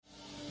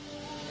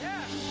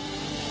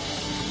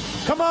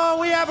Come on,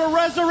 we have a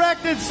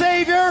resurrected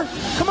Savior.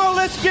 Come on,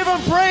 let's give him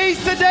praise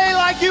today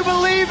like you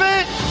believe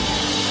it.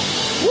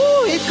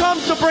 Woo, he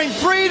comes to bring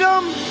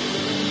freedom.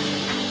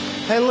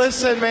 Hey,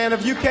 listen, man,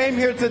 if you came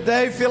here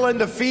today feeling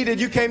defeated,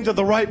 you came to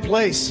the right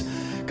place.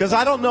 Because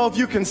I don't know if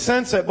you can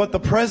sense it, but the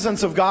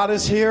presence of God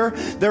is here.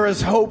 There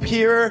is hope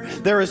here.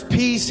 There is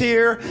peace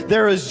here.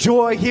 There is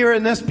joy here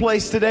in this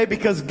place today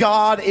because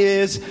God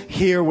is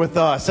here with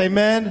us.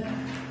 Amen?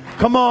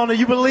 Come on, do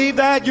you believe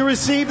that? You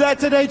receive that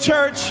today,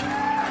 church?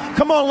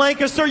 Come on,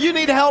 Lancaster, you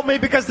need to help me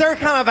because they're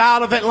kind of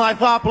out of it in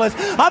Lithopolis.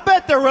 I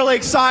bet they're really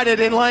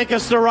excited in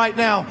Lancaster right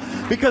now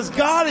because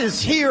God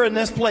is here in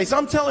this place.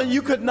 I'm telling you,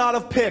 you could not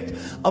have picked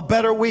a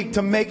better week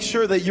to make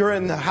sure that you're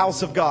in the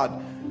house of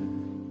God.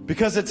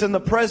 Because it's in the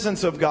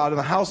presence of God, in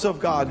the house of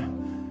God,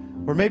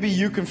 where maybe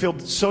you can feel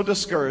so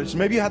discouraged.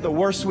 Maybe you had the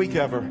worst week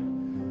ever.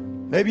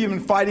 Maybe you've been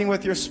fighting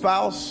with your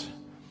spouse.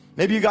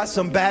 Maybe you got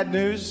some bad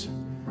news.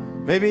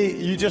 Maybe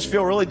you just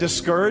feel really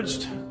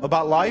discouraged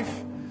about life.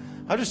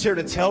 I'm just here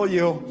to tell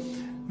you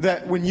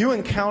that when you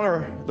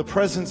encounter the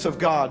presence of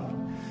God,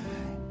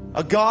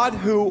 a God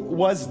who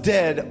was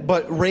dead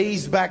but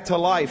raised back to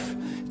life,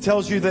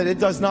 tells you that it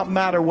does not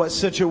matter what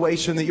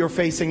situation that you're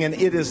facing, and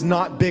it is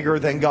not bigger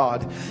than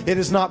God. It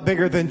is not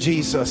bigger than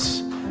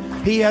Jesus.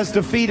 He has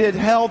defeated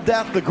hell,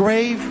 death, the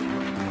grave.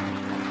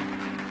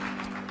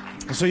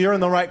 So you're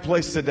in the right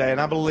place today,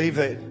 and I believe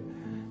that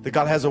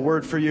God has a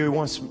word for you. He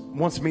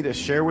wants me to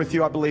share with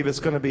you. I believe it's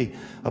going to be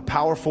a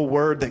powerful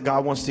word that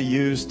God wants to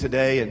use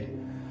today.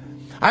 And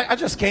I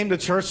just came to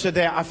church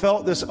today. I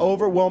felt this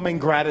overwhelming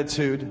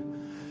gratitude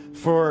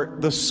for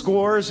the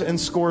scores and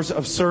scores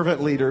of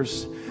servant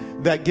leaders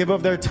that give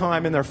of their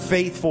time and they're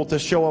faithful to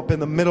show up in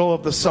the middle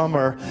of the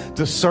summer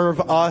to serve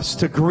us,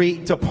 to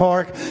greet, to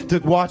park, to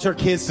watch our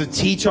kids, to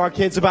teach our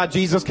kids about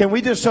Jesus. Can we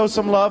just show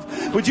some love?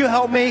 Would you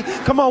help me?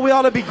 Come on, we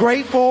ought to be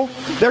grateful.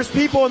 There's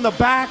people in the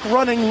back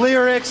running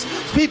lyrics,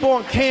 there's people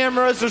on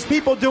cameras, there's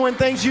people doing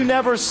things you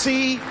never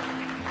see.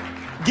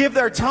 Give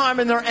their time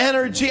and their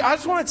energy. I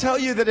just want to tell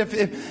you that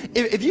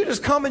if you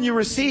just come and you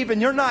receive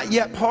and you're not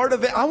yet part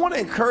of it, I want to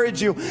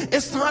encourage you.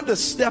 It's time to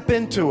step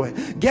into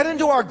it. Get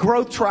into our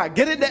growth track.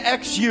 Get into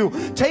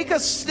XU. Take a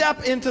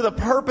step into the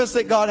purpose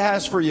that God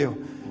has for you.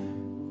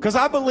 Because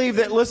I believe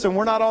that, listen,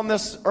 we're not on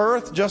this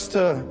earth just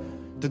to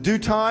do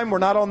time. We're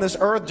not on this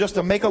earth just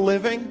to make a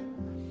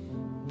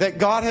living. That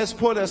God has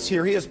put us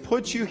here. He has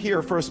put you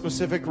here for a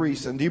specific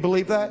reason. Do you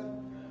believe that?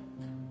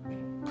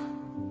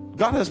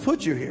 God has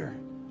put you here.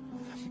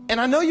 And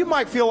I know you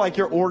might feel like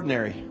you're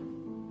ordinary.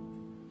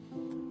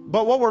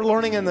 But what we're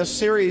learning in this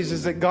series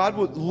is that God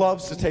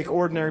loves to take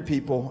ordinary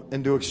people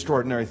and do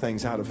extraordinary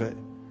things out of it.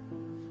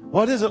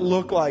 What does it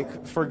look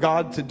like for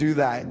God to do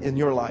that in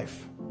your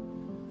life?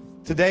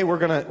 Today we're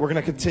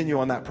gonna continue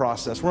on that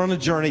process. We're on a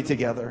journey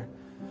together.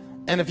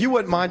 And if you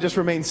wouldn't mind, just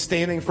remain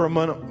standing for a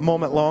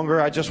moment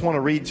longer. I just want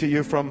to read to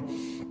you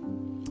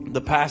from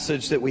the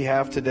passage that we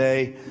have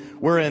today.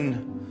 We're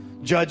in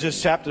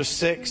Judges chapter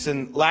 6,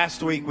 and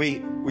last week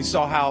we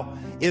saw how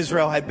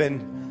Israel had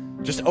been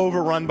just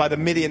overrun by the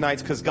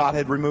Midianites because God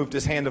had removed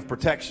his hand of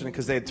protection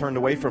because they had turned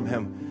away from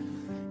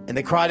him. And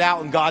they cried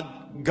out, and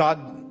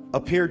God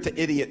appeared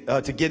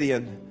to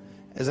Gideon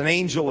as an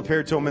angel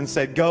appeared to him and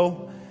said,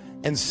 "Go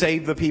and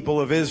save the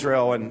people of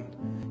Israel." And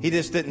he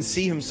just didn't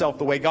see himself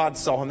the way God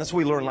saw him. That's what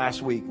we learned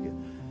last week.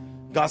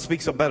 God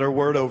speaks a better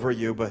word over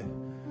you, but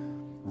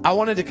I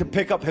wanted to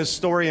pick up his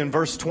story in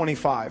verse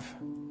 25.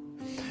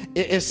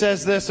 It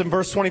says this in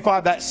verse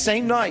 25, that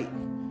same night,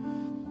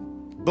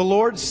 the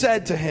Lord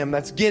said to him,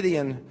 that's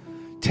Gideon,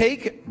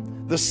 "Take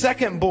the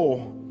second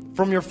bull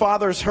from your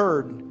father's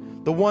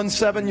herd, the one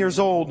 7 years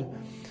old."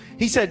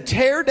 He said,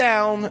 "Tear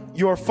down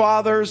your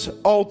father's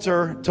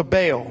altar to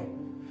Baal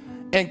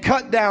and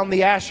cut down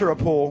the Asherah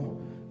pole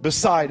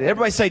beside it."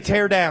 Everybody say,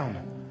 tear down.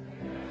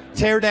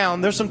 Tear down.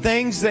 There's some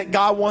things that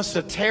God wants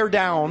to tear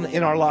down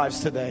in our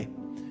lives today.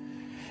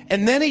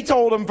 And then he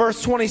told him,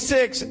 verse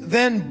 26,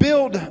 "Then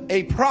build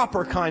a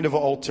proper kind of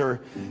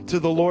altar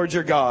to the Lord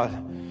your God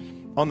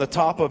on the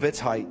top of its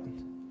height.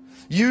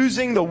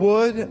 Using the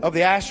wood of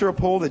the Asherah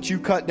pole that you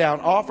cut down,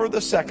 offer the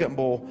second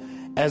bull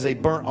as a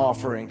burnt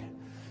offering."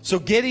 So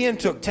Gideon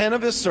took 10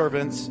 of his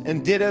servants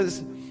and did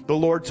as the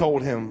Lord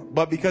told him.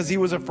 But because he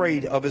was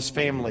afraid of his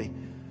family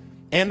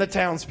and the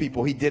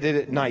townspeople, he did it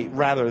at night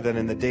rather than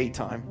in the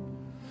daytime.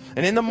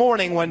 And in the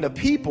morning, when the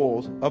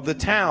people of the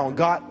town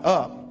got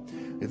up,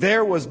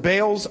 there was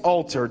Baal's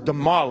altar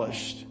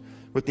demolished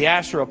with the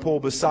Asherah pole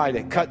beside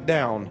it cut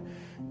down,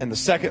 and the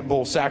second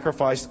bull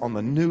sacrificed on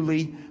the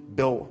newly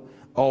built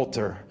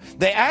altar.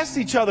 They asked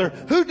each other,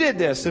 "Who did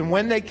this?" And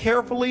when they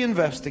carefully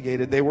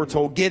investigated, they were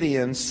told,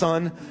 "Gideon,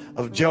 son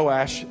of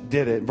Joash,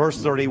 did it." Verse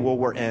 30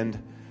 will end.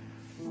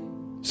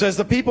 Says,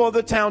 "The people of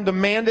the town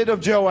demanded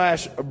of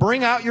Joash,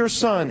 'Bring out your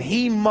son.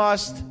 He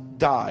must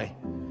die,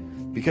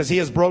 because he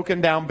has broken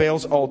down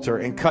Baal's altar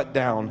and cut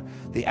down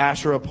the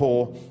Asherah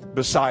pole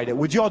beside it.'"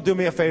 Would you all do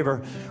me a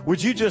favor?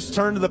 Would you just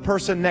turn to the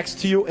person next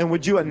to you and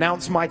would you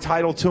announce my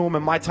title to him?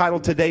 And my title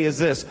today is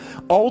this: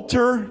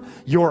 Alter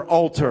Your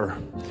Altar.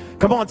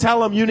 Come on, tell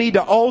them you need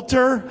to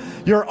alter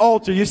your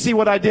altar. You see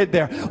what I did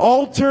there?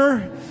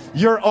 Alter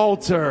your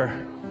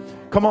altar.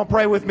 Come on,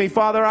 pray with me.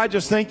 Father, I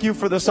just thank you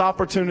for this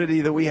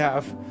opportunity that we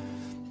have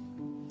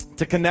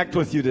to connect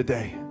with you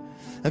today.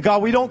 And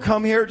God, we don't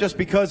come here just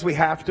because we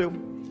have to.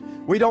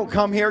 We don't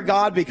come here,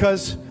 God,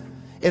 because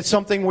it's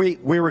something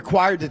we're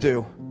required to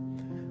do.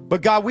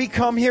 But God, we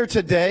come here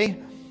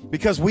today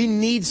because we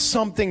need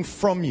something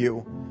from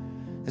you.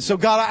 And so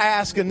God, I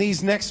ask in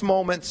these next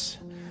moments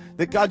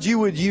that God, you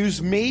would use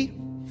me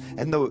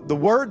and the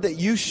word that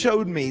you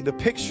showed me, the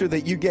picture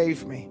that you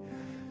gave me,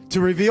 to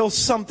reveal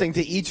something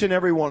to each and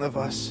every one of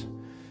us,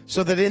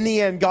 so that in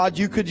the end, God,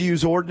 you could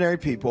use ordinary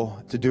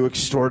people to do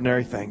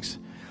extraordinary things.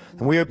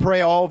 And we would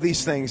pray all of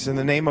these things in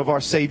the name of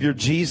our Savior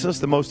Jesus,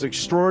 the most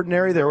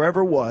extraordinary there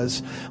ever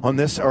was on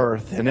this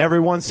earth. And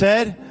everyone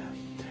said,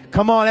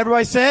 come on,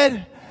 everybody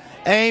said,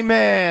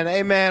 amen,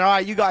 amen. All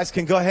right, you guys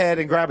can go ahead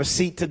and grab a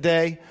seat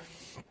today.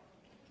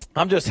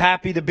 I'm just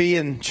happy to be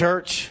in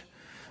church.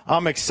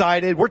 I'm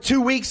excited. We're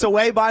 2 weeks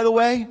away, by the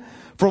way,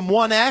 from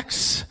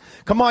 1X.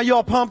 Come on, you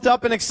all pumped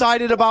up and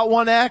excited about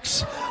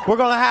 1X? We're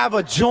going to have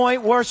a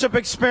joint worship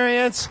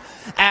experience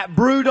at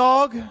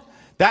Brewdog.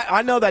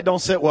 I know that don't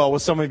sit well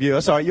with some of you.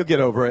 That's all right. You'll get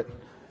over it.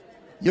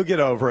 You'll get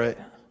over it.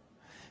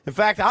 In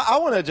fact, I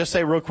want to just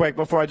say real quick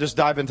before I just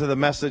dive into the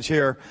message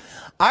here.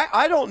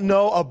 I don't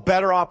know a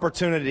better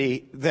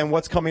opportunity than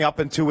what's coming up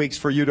in 2 weeks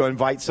for you to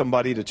invite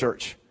somebody to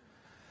church.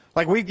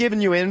 Like, we've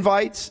given you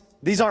invites.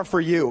 These aren't for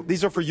you.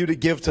 These are for you to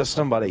give to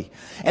somebody.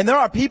 And there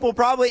are people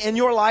probably in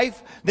your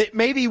life that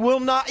maybe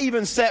will not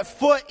even set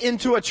foot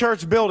into a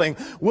church building.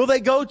 Will they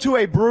go to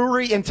a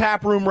brewery and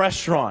tap room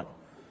restaurant?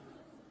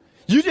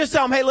 You just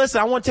tell them, hey, listen,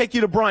 I want to take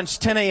you to brunch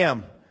 10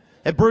 a.m.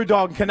 at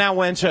Brewdog in Canal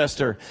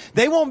Winchester.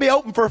 They won't be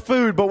open for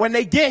food, but when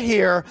they get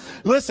here,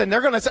 listen,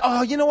 they're going to say,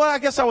 oh, you know what? I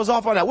guess I was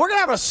off on that. We're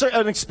going to have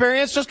an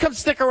experience. Just come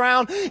stick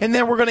around, and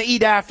then we're going to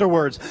eat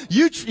afterwards.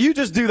 You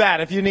just do that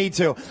if you need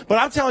to. But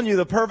I'm telling you,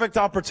 the perfect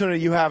opportunity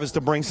you have is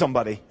to bring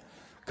somebody.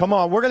 Come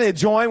on, we're going to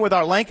join with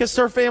our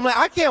Lancaster family.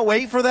 I can't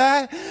wait for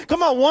that.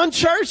 Come on, one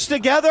church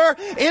together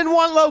in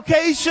one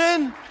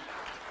location.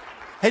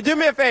 Hey, do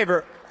me a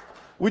favor.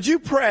 Would you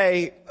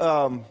pray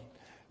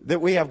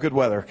that we have good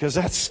weather? Because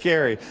that's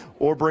scary.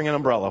 Or bring an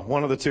umbrella.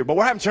 One of the two. But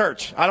we're having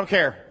church. I don't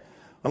care.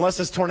 Unless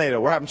it's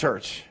tornado. We're having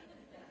church.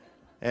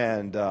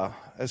 And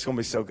it's going to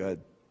be so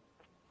good.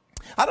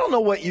 I don't know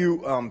what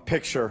you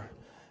picture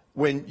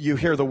when you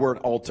hear the word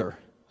altar.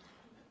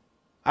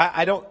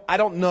 I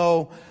don't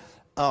know.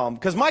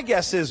 Because my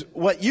guess is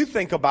what you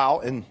think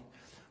about, and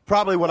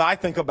probably what I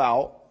think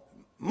about,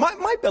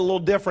 might be a little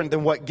different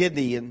than what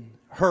Gideon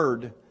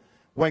heard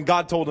when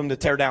God told him to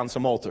tear down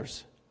some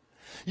altars.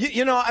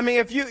 You know, I mean,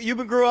 if you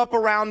grew up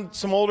around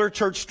some older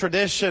church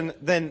tradition,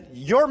 then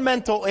your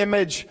mental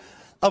image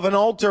of an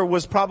altar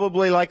was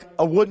probably like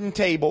a wooden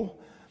table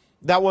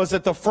that was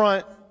at the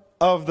front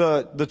of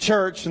the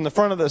church, in the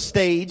front of the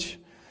stage.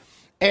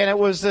 And it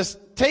was this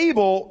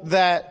table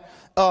that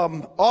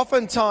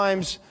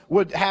oftentimes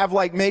would have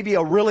like maybe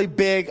a really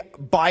big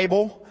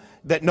Bible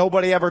that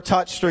nobody ever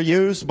touched or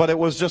used, but it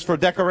was just for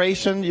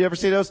decoration. You ever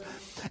see those?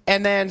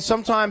 And then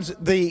sometimes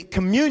the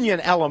communion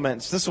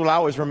elements, this is what I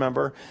always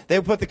remember, they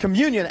would put the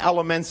communion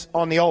elements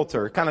on the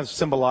altar. It kind of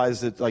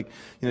symbolized it, like,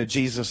 you know,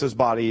 Jesus'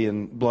 body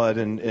and blood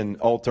and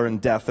altar and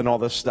death and all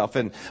this stuff.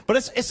 But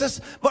it's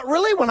just, but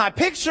really when I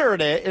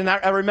pictured it, and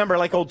I remember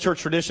like old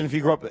church tradition, if you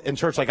grew up in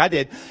church like I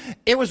did,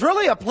 it was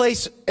really a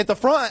place at the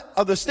front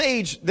of the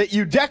stage that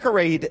you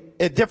decorate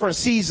at different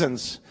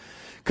seasons.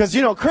 Because,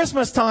 you know,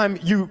 Christmas time,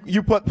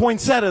 you put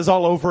poinsettias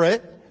all over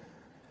it.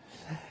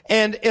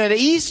 And at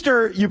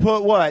Easter, you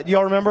put what?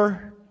 Y'all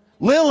remember?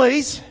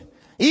 Lilies.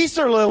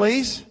 Easter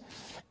lilies.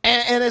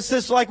 And it's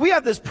this, like, we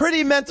have this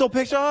pretty mental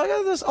picture. Oh, I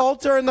got this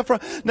altar in the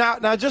front.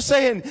 Now, just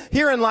saying,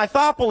 here in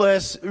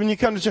Lithopolis, when you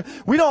come to church,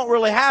 we don't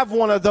really have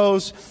one of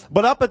those.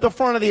 But up at the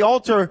front of the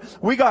altar,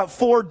 we got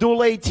 4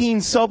 Dual 18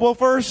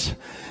 subwoofers.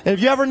 And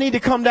if you ever need to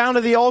come down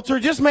to the altar,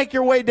 just make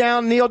your way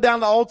down, kneel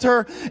down the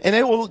altar, and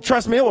it will,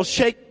 trust me, it will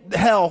shake the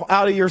hell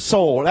out of your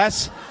soul.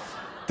 That's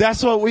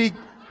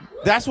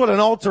what an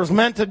altar is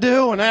meant to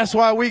do, and that's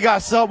why we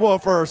got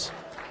subwoofers.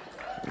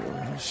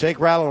 Shake,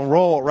 rattle, and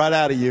roll it right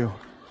out of you.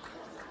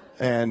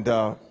 And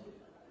so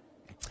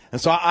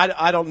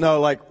I don't know,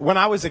 like, when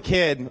I was a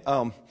kid,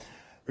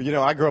 you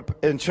know, I grew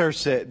up in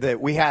church that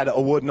we had a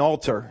wooden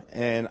altar.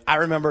 And I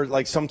remember,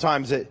 like,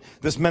 sometimes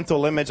this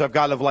mental image I've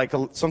got of, like,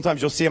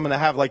 sometimes you'll see them and they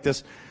have, like,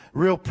 this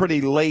real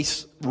pretty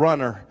lace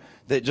runner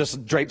that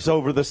just drapes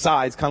over the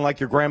sides, kind of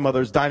like your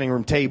grandmother's dining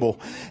room table.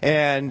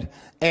 And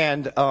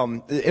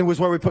it was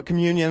where we put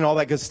communion and all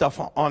that good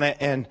stuff on it.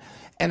 And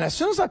as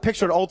soon as I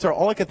pictured altar,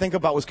 all I could think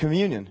about was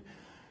communion.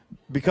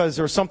 Because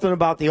there was something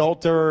about the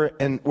altar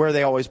and where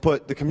they always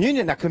put the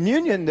communion. Now,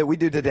 communion that we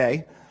do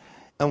today,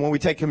 and when we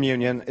take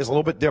communion, is a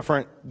little bit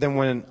different than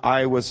when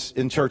I was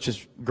in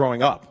churches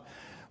growing up.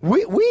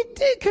 We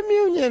did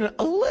communion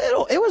a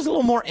little, it was a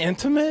little more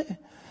intimate.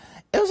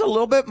 It was a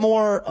little bit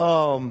more,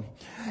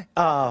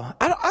 I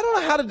don't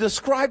know how to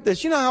describe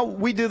this. You know how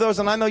we do those,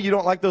 and I know you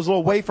don't like those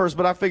little wafers,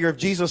 but I figure if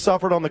Jesus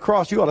suffered on the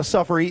cross, you ought to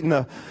suffer eating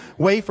a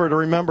wafer to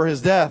remember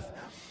his death.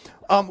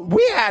 We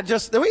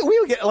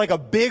would get like a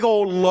big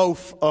old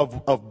loaf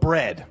of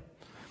bread.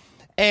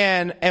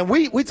 And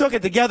we took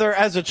it together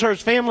as a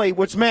church family,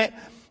 which meant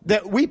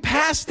that we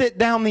passed it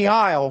down the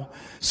aisle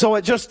so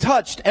it just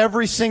touched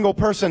every single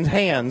person's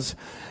hands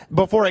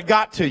before it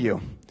got to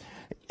you.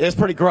 It's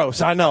pretty gross.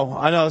 I know.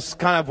 It's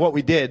kind of what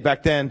we did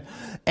back then.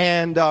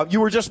 And you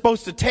were just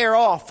supposed to tear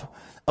off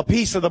a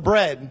piece of the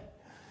bread.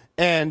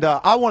 And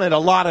I wanted a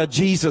lot of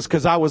Jesus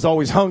because I was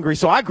always hungry.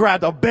 So I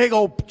grabbed a big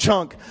old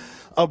chunk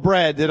of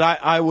bread that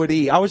I would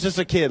eat. I was just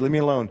a kid. Leave me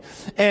alone.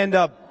 And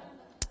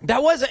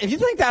that wasn't, if you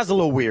think that's a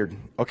little weird,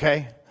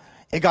 okay,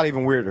 it got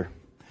even weirder.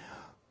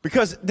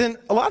 Because then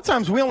a lot of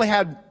times we only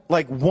had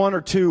like 1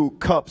 or 2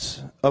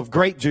 cups of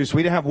grape juice.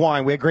 We didn't have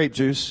wine. We had grape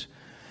juice.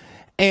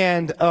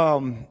 And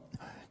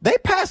they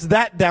passed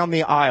that down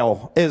the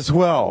aisle as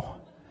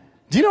well.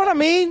 Do you know what I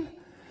mean?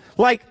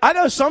 Like, I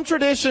know some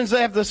traditions,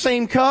 they have the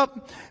same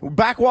cup,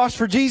 backwash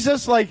for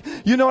Jesus. Like,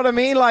 you know what I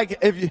mean?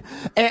 Like, and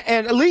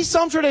at least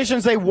some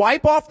traditions, they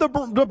wipe off the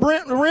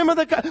rim of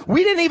the cup.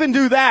 We didn't even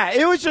do that.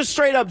 It was just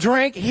straight up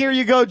drink. Here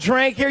you go,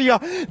 drink. Here you go.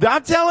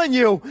 I'm telling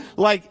you,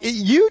 like,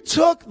 you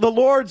took the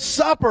Lord's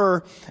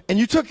Supper and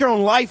you took your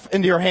own life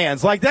into your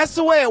hands. Like, that's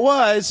the way it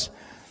was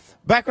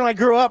back when I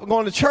grew up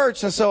going to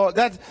church. And so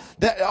that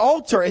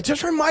altar, it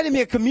just reminded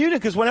me of communion,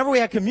 because whenever we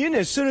had communion,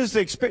 as soon as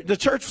the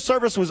church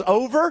service was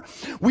over,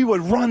 we would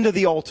run to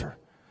the altar.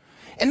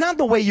 And not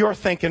the way you're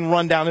thinking,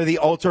 run down to the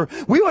altar.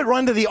 We would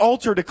run to the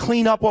altar to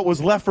clean up what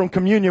was left from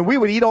communion. We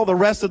would eat all the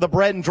rest of the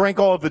bread and drink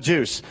all of the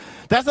juice.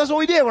 That's what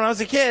we did when I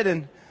was a kid.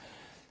 And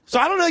so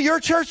I don't know your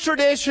church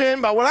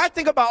tradition, but when I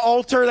think about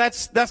altar,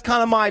 that's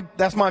kind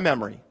of my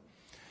memory.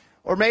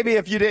 Or maybe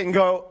if you didn't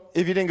go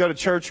to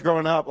church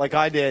growing up like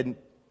I did,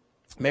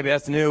 maybe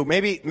that's new.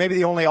 Maybe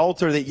the only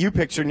altar that you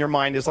picture in your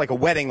mind is like a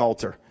wedding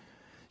altar.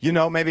 You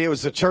know, maybe it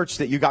was a church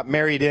that you got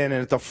married in,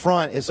 and at the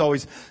front it's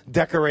always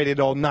decorated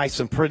all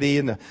nice and pretty,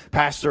 and the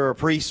pastor or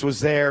priest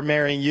was there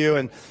marrying you,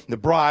 and the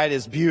bride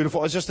is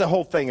beautiful. It's just the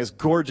whole thing is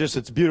gorgeous.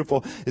 It's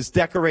beautiful. It's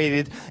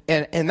decorated.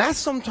 And that's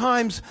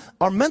sometimes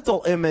our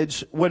mental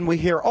image when we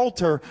hear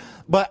altar.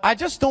 But I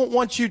just don't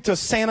want you to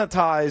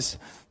sanitize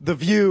the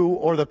view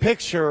or the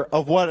picture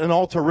of what an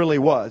altar really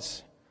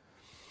was.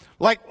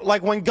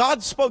 Like when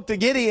God spoke to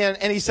Gideon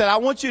and he said, I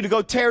want you to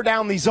go tear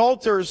down these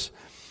altars,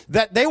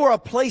 that they were a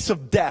place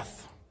of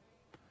death.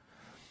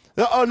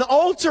 An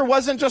altar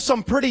wasn't just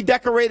some pretty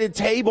decorated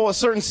table at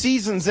certain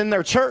seasons in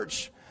their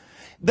church.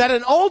 That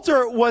an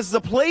altar was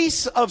the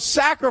place of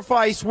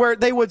sacrifice where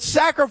they would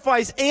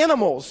sacrifice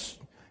animals.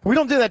 We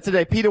don't do that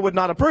today. Peter would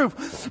not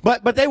approve.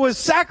 But they would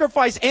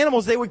sacrifice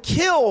animals. They would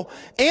kill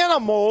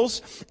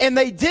animals. And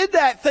they did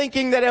that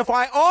thinking that if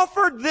I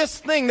offered this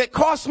thing that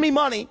cost me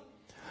money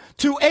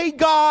to a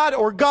god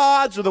or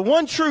gods or the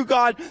one true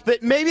God,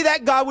 that maybe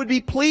that God would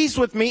be pleased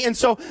with me. And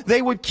so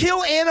they would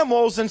kill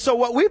animals. And so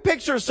what we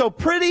picture is so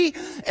pretty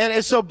and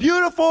it's so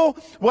beautiful.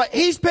 What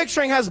he's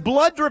picturing has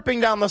blood dripping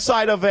down the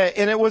side of it.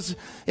 And it was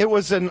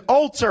an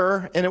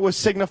altar, and it was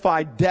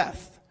signified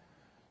death.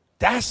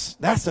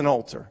 That's an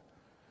altar.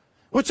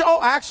 Which,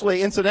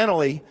 actually,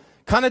 incidentally,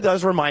 kind of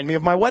does remind me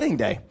of my wedding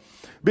day.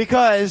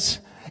 Because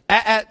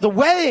at the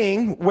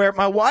wedding where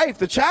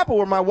the chapel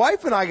where my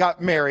wife and I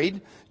got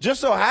married, just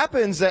so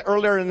happens that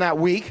earlier in that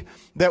week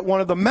that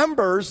one of the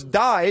members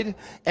died,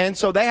 and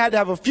so they had to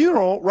have a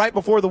funeral right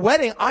before the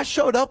wedding. I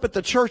showed up at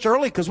the church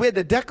early because we had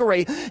to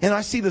decorate, and I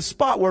see the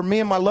spot where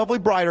me and my lovely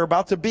bride are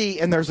about to be,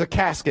 and there's a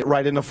casket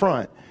right in the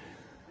front.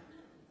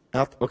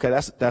 Okay,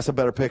 that's a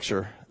better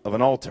picture of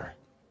an altar.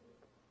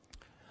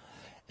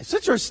 It's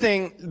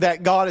interesting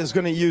that God is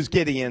going to use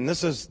Gideon.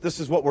 This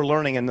is what we're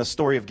learning in the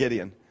story of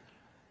Gideon.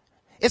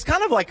 It's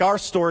kind of like our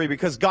story,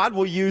 because God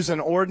will use an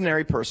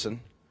ordinary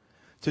person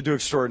to do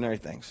extraordinary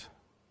things.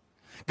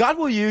 God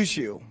will use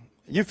you.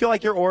 You feel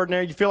like you're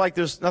ordinary. You feel like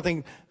there's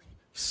nothing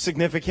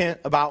significant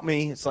about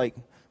me. It's like,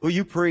 well,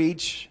 you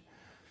preach,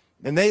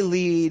 and they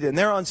lead, and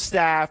they're on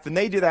staff, and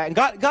they do that. And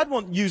God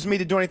won't use me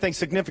to do anything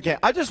significant.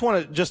 I just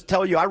want to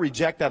tell you, I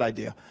reject that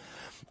idea.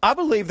 I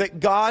believe that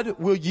God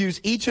will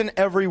use each and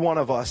every one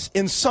of us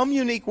in some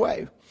unique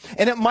way.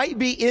 And it might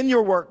be in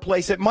your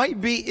workplace. It might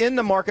be in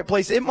the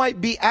marketplace. It might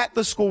be at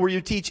the school where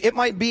you teach. It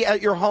might be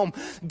at your home.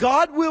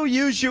 God will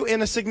use you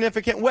in a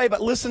significant way.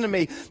 But listen to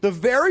me. The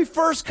very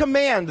first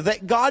command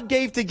that God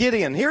gave to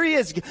Gideon, here he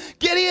is.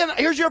 Gideon,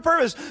 here's your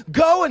purpose.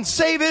 Go and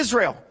save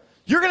Israel.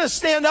 You're going to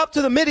stand up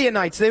to the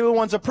Midianites. They were the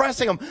ones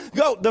oppressing them.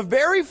 Go. The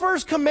very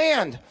first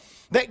command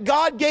that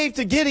God gave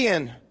to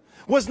Gideon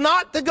was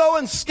not to go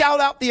and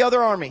scout out the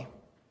other army.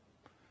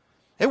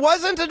 It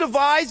wasn't to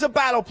devise a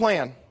battle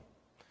plan.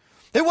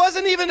 It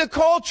wasn't even to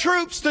call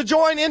troops to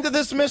join into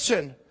this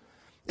mission.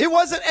 It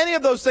wasn't any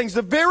of those things.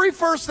 The very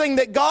first thing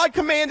that God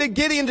commanded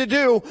Gideon to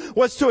do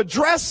was to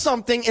address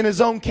something in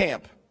his own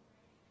camp.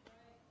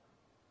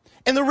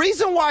 And the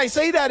reason why I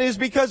say that is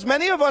because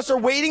many of us are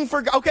waiting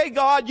for, okay,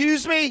 God,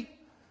 use me.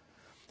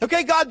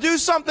 Okay, God, do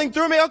something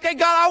through me. Okay,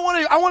 God,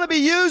 I want to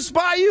be used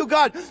by you,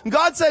 God.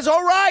 God says,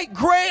 all right,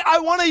 great, I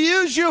want to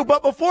use you.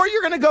 But before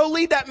you're going to go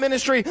lead that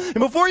ministry, and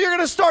before you're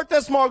going to start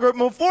that small group,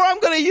 and before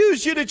I'm going to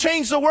use you to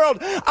change the world,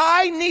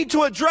 I need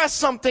to address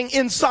something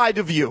inside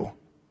of you.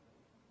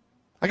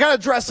 I got to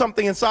address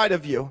something inside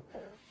of you.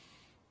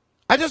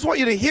 I just want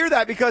you to hear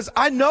that because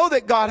I know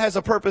that God has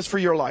a purpose for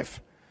your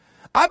life.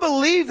 I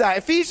believe that.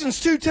 Ephesians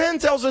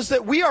 2:10 tells us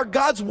that we are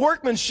God's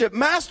workmanship,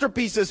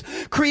 masterpieces,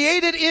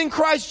 created in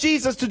Christ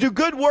Jesus to do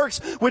good works,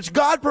 which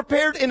God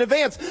prepared in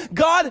advance.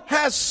 God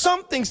has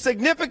something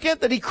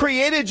significant that He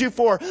created you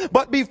for.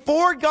 But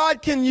before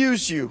God can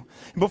use you,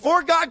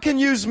 before God can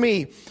use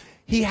me,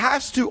 He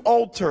has to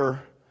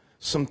alter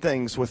some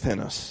things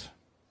within us.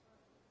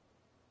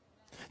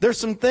 There's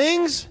some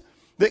things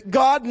that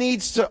God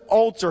needs to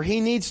alter. He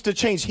needs to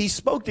change. He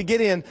spoke to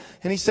Gideon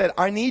and he said,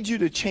 I need you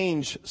to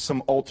change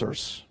some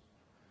altars.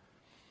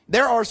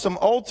 There are some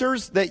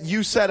altars that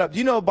you set up.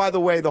 You know, by the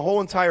way, the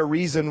whole entire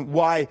reason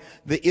why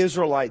the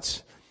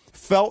Israelites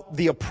felt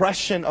the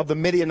oppression of the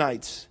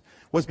Midianites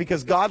was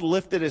because God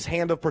lifted His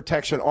hand of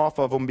protection off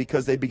of them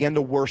because they began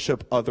to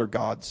worship other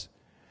gods.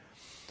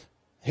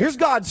 Here's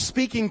God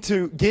speaking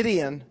to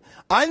Gideon.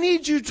 I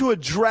need you to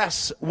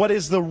address what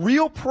is the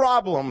real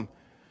problem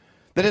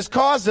that has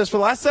caused this for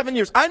the last 7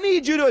 years. I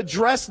need you to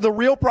address the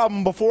real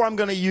problem before I'm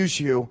going to use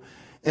you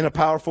in a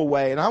powerful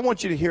way. And I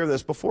want you to hear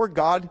this. Before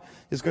God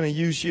is going to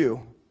use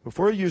you,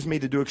 before He uses me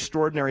to do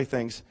extraordinary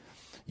things,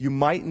 you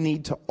might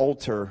need to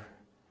alter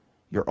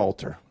your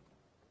altar.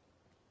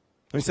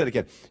 Let me say it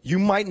again. You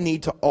might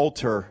need to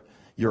alter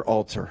your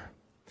altar.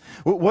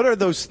 What are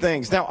those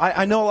things? Now,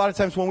 I know a lot of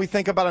times when we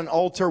think about an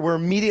altar, we're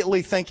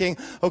immediately thinking,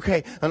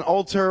 okay, an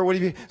altar, what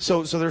do you,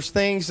 so there's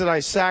things that I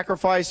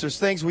sacrifice, there's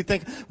things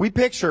we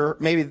picture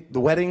maybe the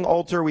wedding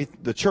altar,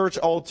 the church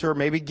altar,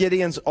 maybe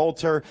Gideon's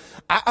altar.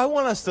 I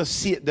want us to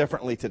see it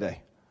differently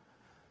today.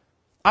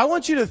 I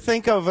want you to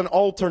think of an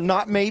altar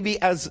not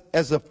maybe as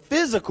a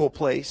physical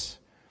place,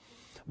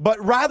 but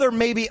rather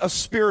maybe a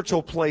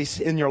spiritual place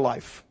in your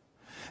life.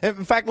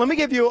 In fact, let me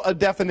give you a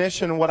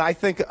definition of what I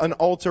think an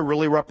altar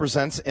really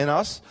represents in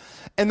us.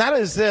 And that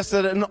is this,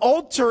 that an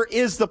altar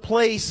is the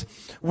place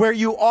where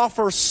you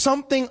offer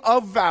something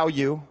of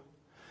value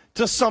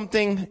to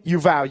something you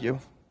value.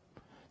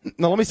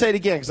 Now, let me say it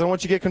again because I don't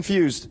want you to get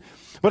confused.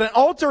 But an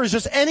altar is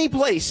just any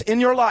place in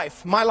your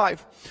life, my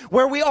life,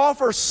 where we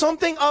offer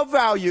something of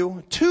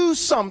value to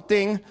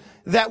something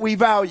that we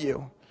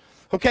value.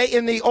 Okay,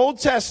 in the Old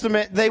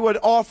Testament, they would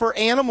offer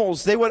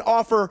animals, they would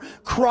offer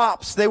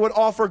crops, they would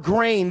offer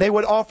grain, they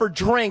would offer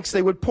drinks,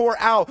 they would pour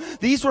out.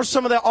 These were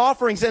some of the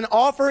offerings. And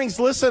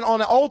offerings, listen, on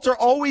the altar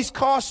always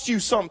cost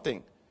you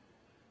something.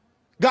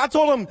 God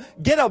told them,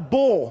 get a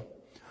bull.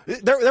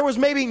 There was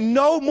maybe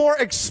no more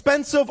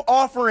expensive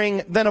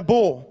offering than a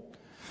bull.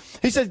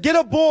 He said, get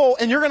a bull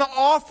and you're going to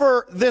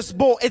offer this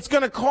bull. It's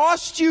going to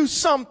cost you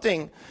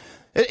something.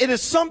 It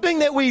is something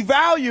that we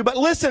value, but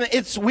listen,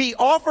 we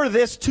offer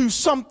this to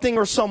something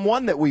or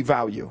someone that we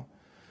value.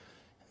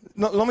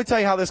 Let me tell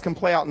you how this can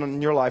play out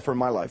in your life or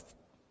my life.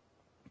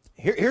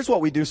 Here's what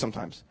we do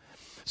sometimes.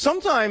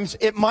 Sometimes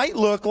it might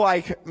look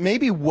like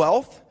maybe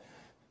wealth,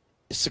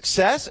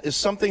 success is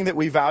something that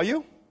we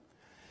value.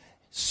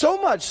 So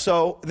much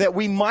so that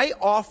we might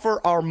offer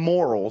our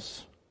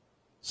morals,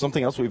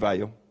 something else we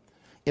value,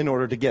 in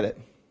order to get it.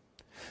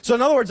 So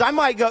in other words, I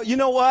might go, you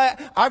know what?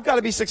 I've got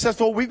to be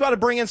successful. We've got to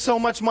bring in so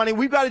much money.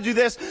 We've got to do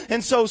this.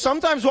 And so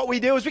sometimes what we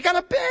do is we kind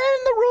of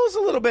bend the rules a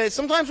little bit.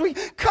 Sometimes we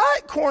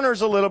cut corners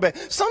a little bit.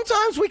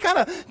 Sometimes we kind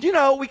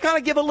of, we kind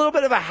of give a little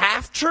bit of a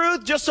half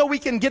truth just so we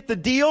can get the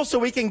deal, so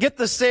we can get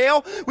the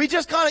sale. We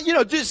just kind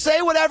of, just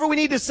say whatever we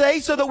need to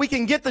say so that we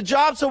can get the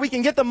job, so we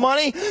can get the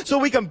money, so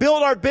we can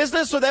build our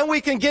business, so then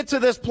we can get to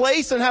this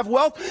place and have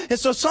wealth. And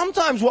so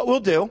sometimes what we'll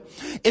do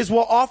is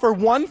we'll offer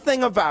one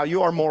thing of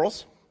value, our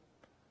morals,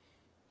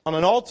 on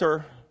an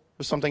altar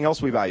for something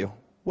else we value,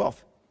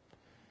 wealth.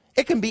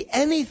 It can be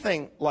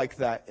anything like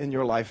that in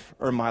your life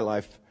or in my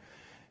life.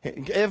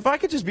 If I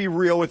could just be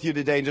real with you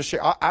today and just share,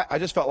 I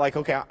just felt like,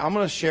 okay, I'm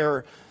going to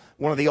share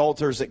one of the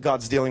altars that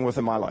God's dealing with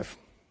in my life.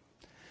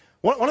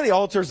 One of the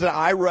altars that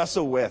I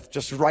wrestle with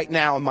just right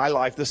now in my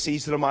life, this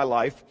season of my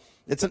life,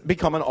 it's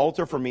become an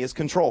altar for me is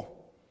control.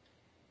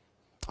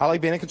 I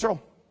like being in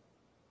control.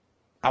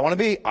 I want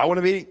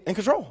to be in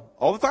control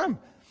all the time.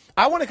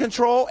 I want to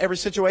control every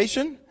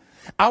situation.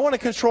 I want to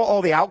control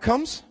all the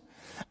outcomes.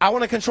 I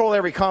want to control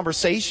every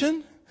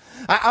conversation.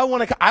 I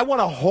want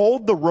to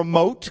hold the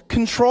remote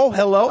control.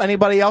 Hello,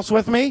 anybody else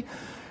with me?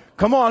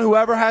 Come on,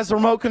 whoever has the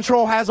remote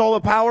control has all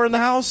the power in the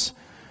house.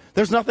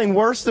 There's nothing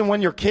worse than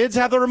when your kids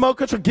have the remote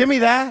control. Give me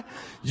that.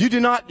 You do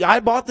not, I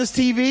bought this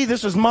TV.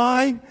 This is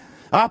mine.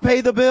 I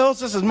pay the bills.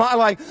 This is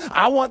my,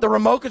 I want the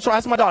remote control.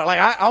 That's my daughter.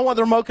 I want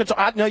the remote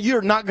control. No,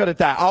 you're not good at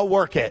that. I'll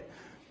work it.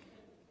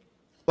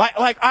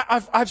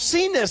 I've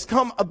seen this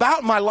come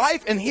about in my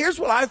life, and here's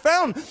what I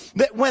found,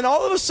 that when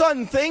all of a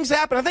sudden things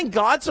happen, I think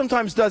God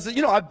sometimes does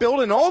it. I build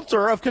an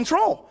altar of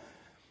control.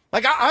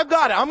 Like, I've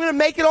got it. I'm going to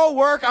make it all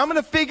work. I'm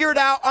going to figure it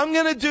out. I'm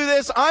going to do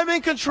this. I'm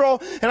in control.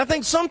 And I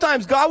think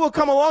sometimes God will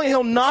come along and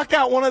he'll knock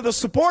out one of the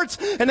supports.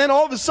 And then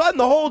all of a sudden,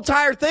 the whole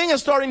entire thing is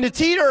starting to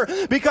teeter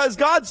because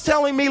God's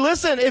telling me,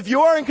 listen, if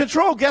you're in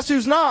control, guess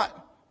who's not?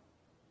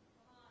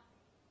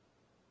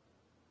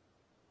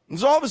 And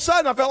so all of a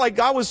sudden, I felt like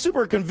God was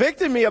super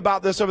convicting me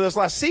about this over this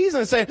last season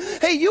and saying,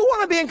 hey, you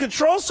want to be in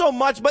control so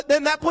much, but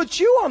then that puts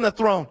you on the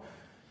throne.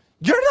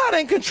 You're not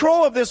in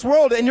control of this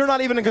world, and you're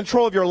not even in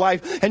control of your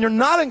life, and you're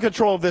not in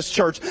control of this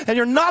church, and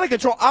you're not in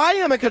control. I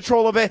am in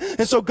control of it.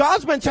 And so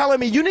God's been telling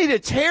me you need to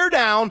tear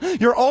down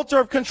your altar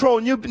of control,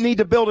 and you need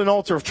to build an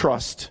altar of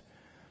trust.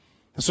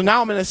 And so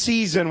now I'm in a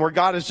season where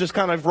God has just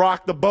kind of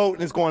rocked the boat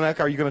and is going,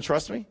 are you going to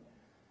trust me?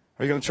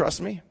 Are you going to trust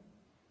me?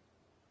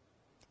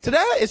 Today,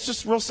 it's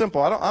just real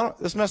simple.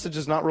 This message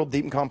is not real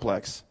deep and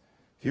complex.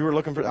 If you were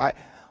looking for,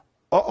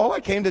 all I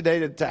came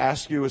today to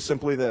ask you is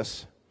simply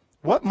this.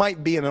 What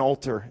might be an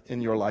altar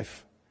in your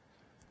life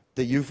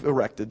that you've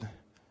erected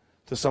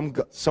to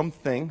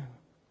something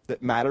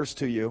that matters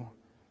to you,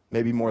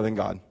 maybe more than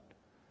God?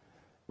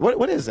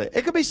 What is it?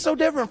 It could be so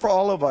different for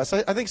all of us.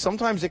 I think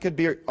sometimes it could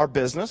be our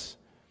business.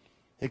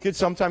 It could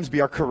sometimes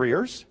be our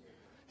careers.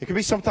 It could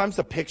be sometimes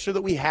the picture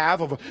that we have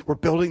of we're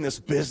building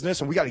this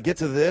business and we got to get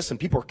to this and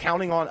people are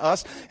counting on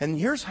us. And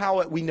here's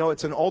how we know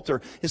it's an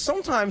altar is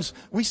sometimes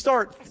we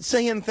start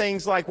saying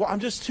things like, well, I'm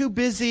just too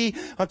busy.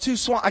 I'm too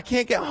swamped. I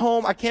can't get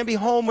home. I can't be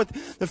home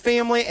with the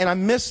family. And I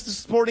miss the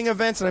sporting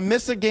events and I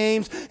miss the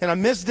games and I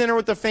miss dinner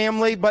with the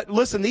family. But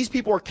listen, these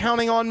people are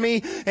counting on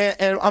me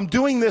and I'm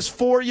doing this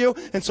for you.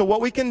 And so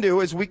what we can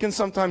do is we can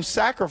sometimes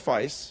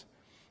sacrifice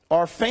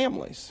our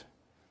families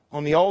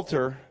on the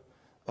altar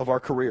of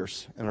our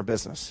careers and our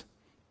business.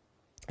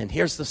 And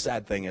here's the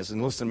sad thing is,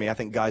 and listen to me, I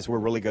think guys, we're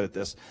really good at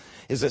this,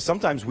 is that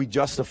sometimes we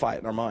justify it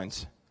in our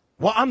minds.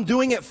 Well, I'm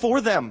doing it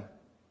for them.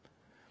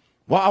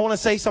 Well, I want to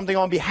say something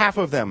on behalf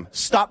of them.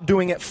 Stop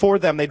doing it for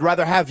them. They'd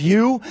rather have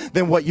you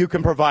than what you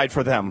can provide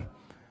for them.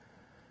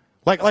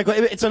 Like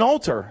it's an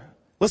altar.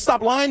 Let's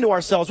stop lying to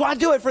ourselves. Well, I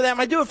do it for them.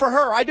 I do it for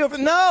her. I do it for...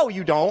 No,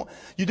 you don't.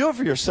 You do it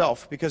for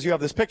yourself because you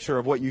have this picture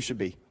of what you should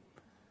be.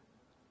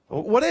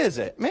 What is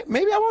it?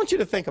 Maybe I want you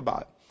to think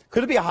about it.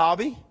 Could it be a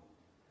hobby?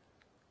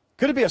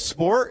 Could it be a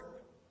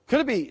sport? Could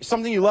it be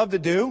something you love to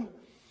do?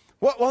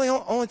 Well, the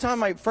only time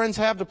my friends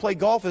have to play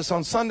golf is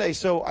on Sunday,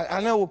 so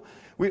I know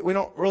we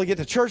don't really get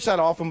to church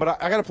that often,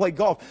 but I got to play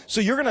golf.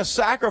 So you're going to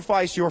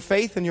sacrifice your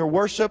faith and your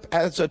worship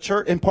as a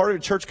church and part of a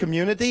church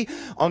community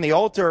on the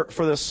altar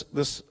for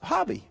this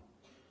hobby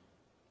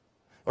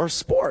or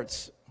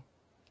sports.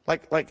 And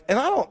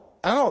I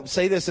don't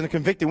say this in a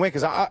convicting way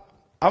because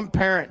I'm a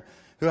parent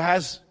who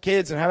has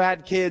kids and have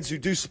had kids who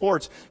do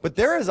sports. But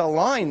there is a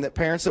line that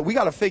parents that we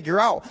got to figure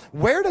out.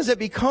 Where does it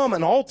become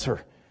an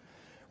altar?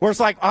 Where it's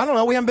like, I don't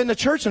know, we haven't been to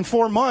church in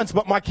 4 months,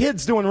 but my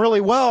kid's doing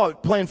really well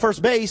at playing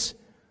first base.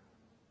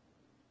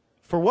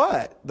 For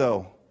what,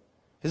 though?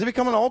 Does it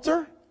become an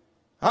altar?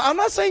 I'm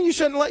not saying you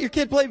shouldn't let your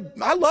kid play.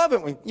 I love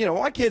it when,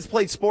 my kids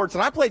played sports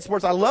and I played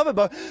sports. I love it,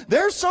 but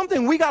there's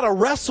something we got to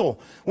wrestle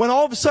when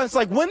all of a sudden it's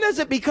like, when does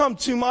it become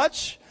too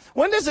much?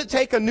 When does it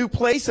take a new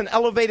place, an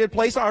elevated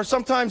place? Or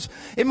sometimes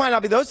it might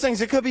not be those things.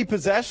 It could be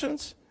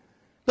possessions.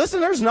 Listen,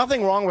 there's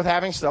nothing wrong with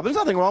having stuff. There's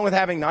nothing wrong with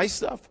having nice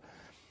stuff.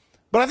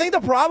 But I think the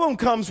problem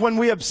comes when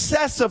we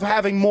obsess of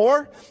having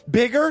more,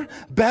 bigger,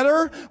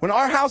 better. When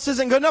our house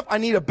isn't good enough, I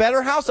need a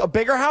better house, a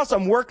bigger house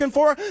I'm working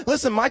for.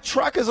 Listen, my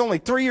truck is only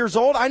 3 years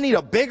old. I need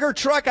a bigger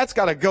truck. That's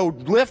got to go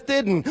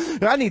lifted,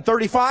 and I need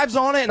 35s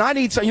on it, and I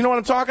need some, you know what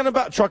I'm talking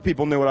about? Truck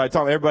people knew what I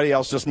talked about. Everybody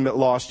else just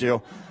lost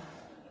you.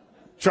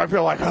 Truck people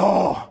are like,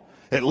 oh,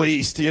 at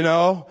least,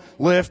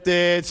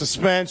 lifted,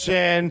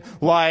 suspension,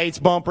 lights,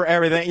 bumper,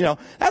 everything,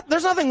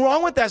 there's nothing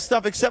wrong with that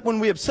stuff except when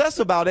we obsess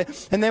about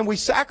it and then we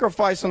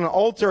sacrifice on an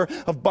altar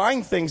of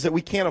buying things that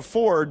we can't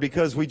afford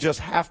because we just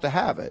have to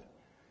have it.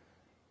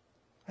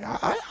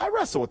 I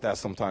wrestle with that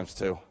sometimes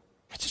too.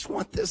 I just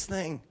want this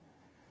thing.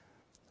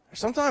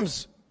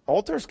 Sometimes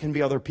altars can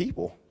be other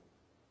people.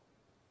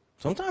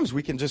 Sometimes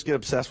we can just get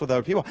obsessed with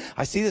other people.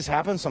 I see this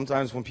happen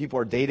sometimes when people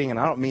are dating, and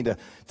I don't mean to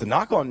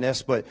knock on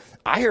this, but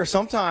I hear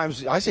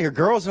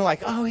girls, and they're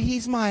like, oh,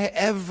 he's my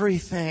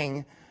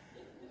everything.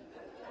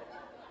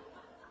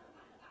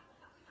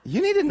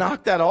 You need to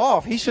knock that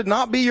off. He should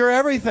not be your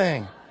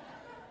everything.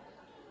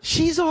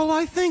 She's all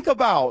I think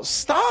about.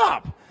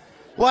 Stop.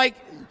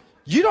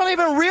 You don't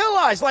even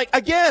realize,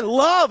 again,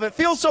 love, it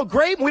feels so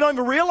great, and we don't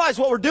even realize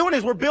what we're doing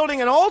is we're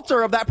building an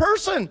altar of that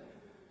person.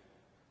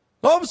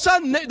 All of a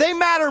sudden, they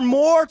matter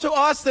more to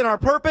us than our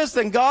purpose,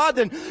 than God,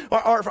 than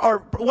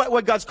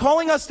what God's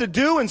calling us to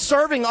do and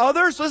serving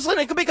others. Listen,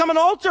 it can become an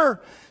altar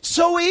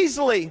so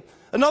easily.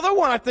 Another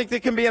one I think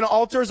that can be an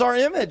altar is our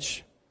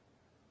image.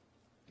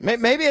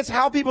 Maybe it's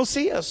how people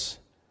see us,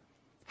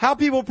 how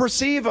people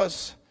perceive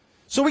us.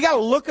 So we got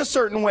to look a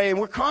certain way, and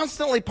we're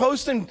constantly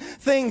posting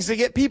things to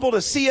get people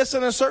to see us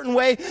in a certain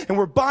way, and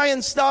we're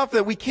buying stuff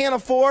that we can't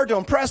afford to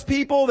impress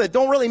people that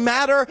don't really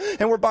matter,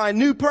 and we're buying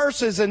new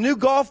purses and new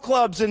golf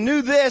clubs and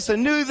new this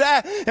and new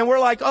that, and we're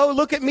like, oh,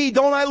 look at me,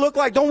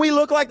 don't we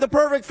look like the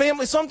perfect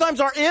family? Sometimes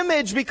our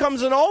image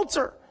becomes an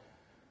altar.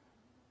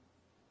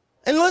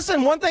 And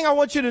listen, one thing I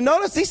want you to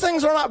notice, these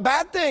things are not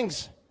bad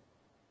things.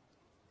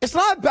 It's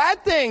not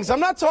bad things. I'm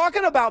not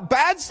talking about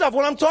bad stuff.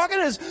 What I'm talking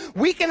is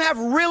we can have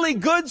really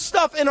good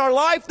stuff in our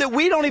life that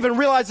we don't even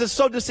realize is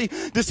so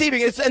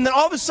deceiving. And then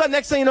all of a sudden,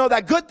 next thing you know,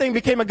 that good thing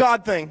became a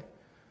God thing.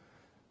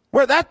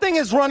 Where that thing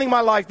is running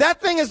my life. That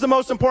thing is the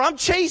most important. I'm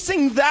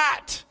chasing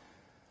that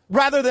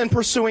rather than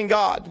pursuing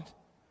God.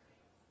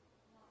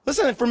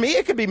 Listen, for me,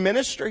 it could be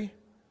ministry.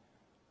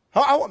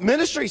 I want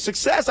ministry,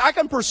 success. I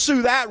can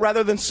pursue that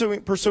rather than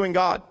pursuing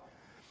God.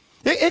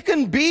 It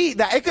can be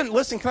that.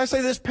 Listen, can I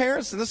say this,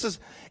 parents?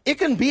 It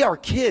can be our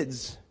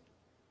kids.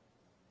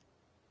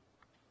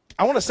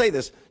 I want to say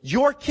this.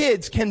 Your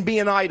kids can be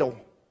an idol.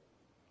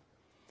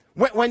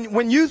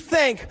 When you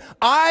think,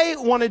 I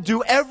want to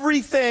do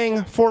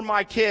everything for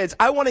my kids.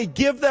 I want to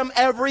give them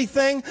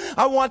everything.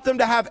 I want them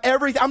to have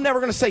everything. I'm never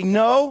going to say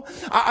no.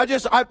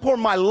 I pour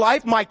my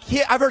life,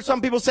 I've heard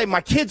some people say,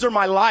 my kids are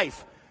my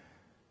life.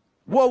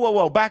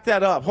 Whoa. Back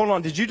that up. Hold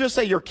on. Did you just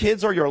say your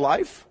kids are your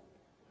life?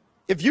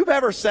 If you've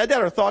ever said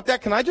that or thought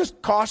that, can I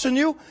just caution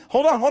you?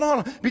 Hold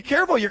on. Be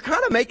careful. You're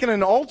kind of making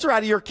an altar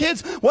out of your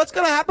kids. What's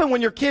going to happen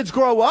when your kids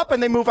grow up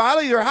and they move out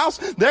of your house?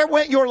 There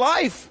went your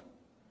life.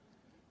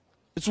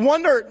 It's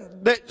wonder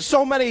that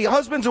so many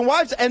husbands and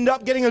wives end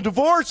up getting a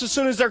divorce as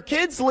soon as their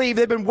kids leave.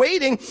 They've been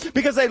waiting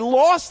because they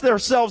lost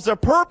themselves, their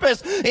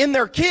purpose in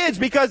their kids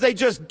because they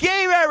just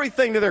gave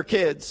everything to their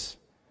kids.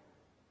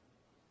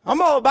 I'm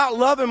all about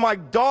loving my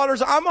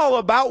daughters. I'm all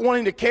about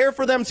wanting to care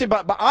for them.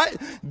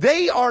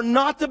 They are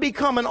not to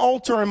become an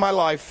altar in my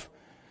life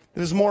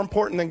that is more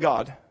important than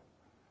God.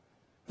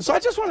 And so I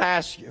just want to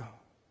ask you,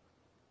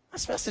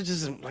 this message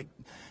isn't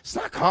it's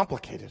not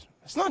complicated.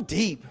 It's not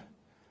deep.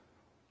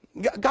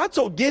 God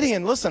told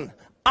Gideon, listen,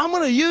 I'm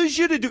going to use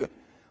you to do it.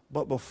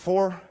 But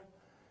before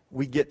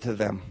we get to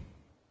them,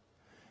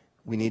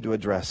 we need to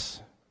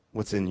address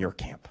what's in your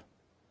camp.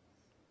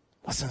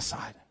 What's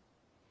inside?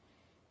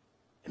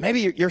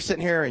 Maybe you're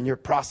sitting here and you're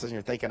processing,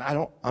 you're thinking, I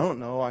don't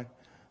know.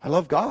 I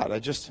love God.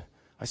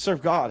 I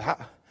serve God.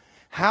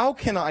 How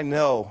can I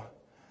know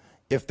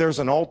if there's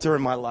an altar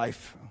in my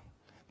life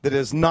that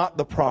is not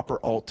the proper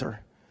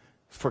altar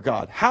for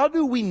God? How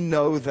do we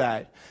know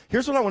that?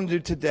 Here's what I want to do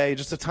today,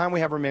 just the time we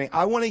have remaining.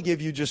 I want to give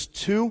you just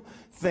 2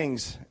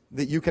 things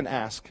that you can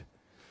ask.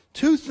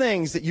 2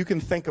 things that you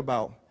can think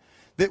about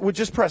that would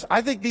just press.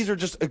 I think these are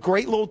just a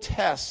great little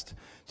test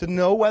to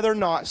know whether or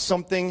not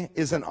something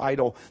is an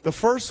idol. The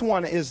first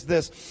one is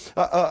this,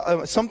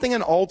 something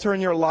an altar in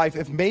your life.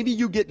 If maybe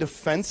you get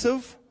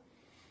defensive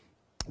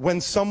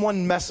when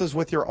someone messes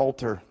with your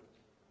altar.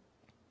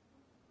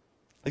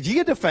 If you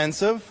get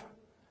defensive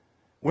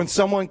when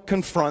someone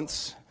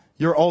confronts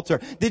your altar.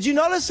 Did you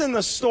notice in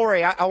the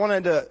story, I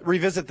wanted to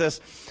revisit this.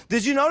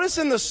 Did you notice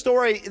in the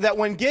story that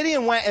when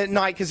Gideon went at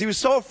night, because he was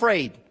so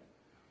afraid,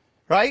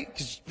 right?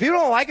 Because people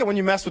don't like it when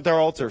you mess with their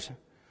altars.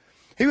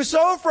 He was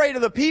so afraid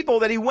of the people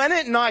that he went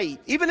at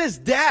night. Even his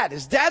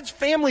dad's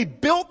family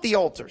built the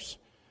altars.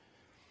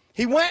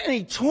 He went and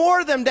he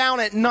tore them down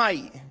at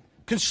night.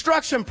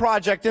 Construction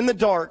project in the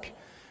dark,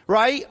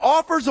 right?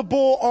 Offers a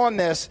bull on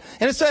this.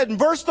 And it said in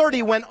verse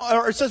 30, when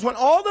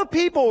all the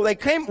people,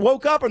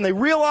 woke up and they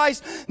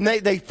realized, and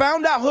they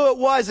found out who it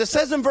was. It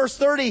says in verse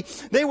 30,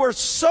 they were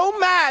so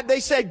mad,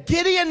 they said,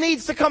 Gideon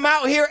needs to come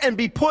out here and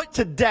be put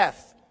to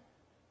death.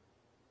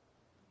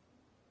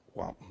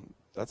 Wow.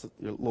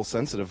 You're a little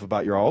sensitive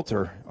about your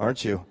altar,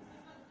 aren't you?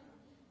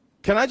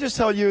 Can I just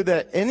tell you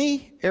that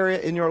any area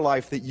in your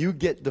life that you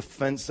get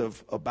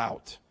defensive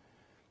about,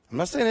 I'm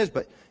not saying it is,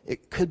 but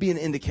it could be an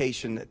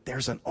indication that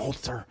there's an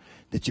altar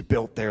that you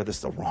built there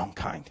that's the wrong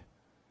kind.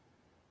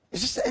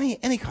 It's just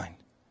any kind.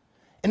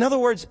 In other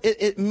words,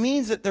 it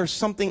means that there's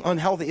something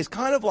unhealthy. It's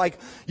kind of like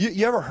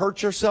you ever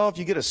hurt yourself,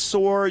 you get a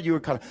sore, you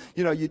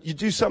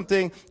do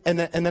something, and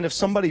then if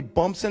somebody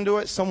bumps into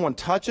it, someone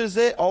touches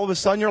it, all of a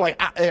sudden you're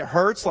like, it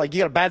hurts, like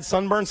you got a bad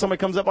sunburn, somebody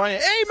comes up on you,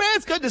 hey man,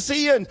 it's good to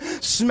see you, and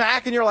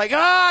smack, and you're like,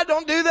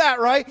 don't do that,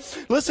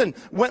 right? Listen,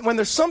 when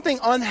there's something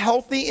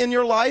unhealthy in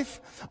your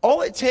life, all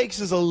it takes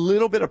is a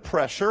little bit of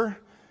pressure,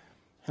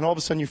 and all of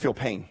a sudden you feel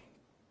pain.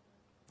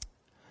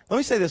 Let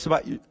me say this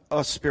about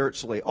us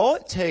spiritually. All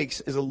it takes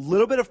is a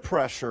little bit of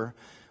pressure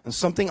and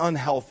something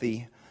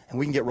unhealthy, and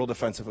we can get real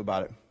defensive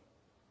about it.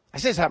 I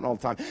say this happens all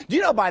the time. Do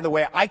you know, by the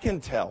way, I can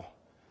tell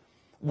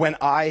when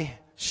I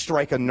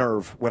strike a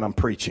nerve when I'm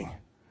preaching.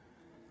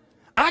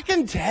 I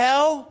can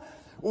tell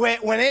when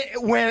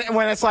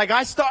it's like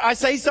I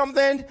say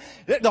something,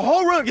 the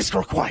whole room gets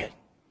real quiet.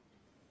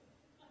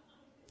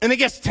 And it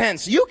gets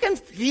tense. You can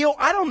feel,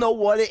 I don't know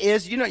what it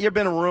is. You've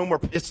been in a room where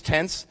it's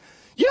tense.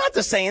 You don't have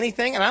to say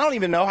anything, and I don't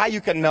even know how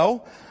you can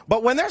know.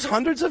 But when there's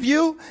hundreds of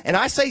you and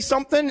I say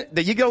something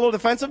that you get a little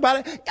defensive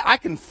about it, I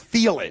can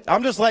feel it.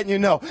 I'm just letting you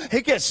know.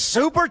 It gets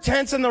super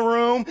tense in the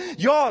room.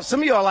 Y'all,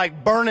 some of you are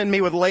like burning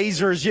me with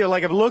lasers. You know,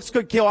 like if looks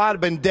could kill, I'd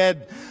have been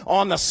dead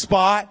on the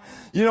spot.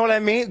 You know what I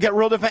mean? Get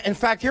real defensive. In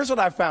fact, here's what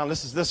I found.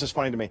 This is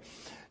funny to me.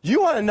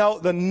 You want to know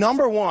the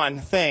number one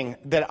thing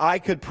that I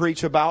could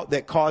preach about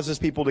that causes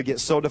people to get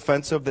so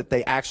defensive that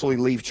they actually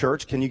leave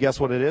church? Can you guess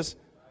what it is?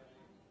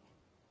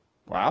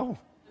 Wow.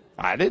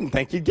 I didn't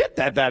think you'd get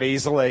that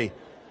easily.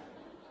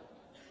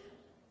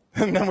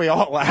 And then we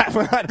all laugh,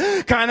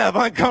 kind of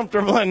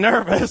uncomfortable and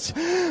nervous.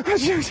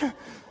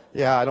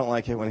 Yeah, I don't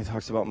like it when he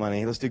talks about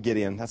money. Let's do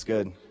Gideon. That's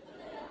good.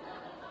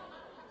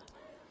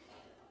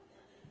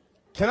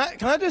 Can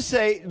I just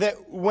say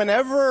that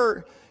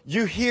whenever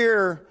you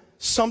hear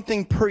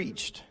something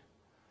preached,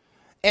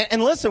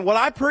 and listen, what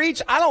I preach,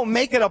 I don't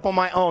make it up on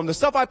my own. The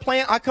stuff I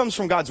plant, comes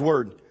from God's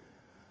word.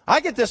 I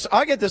get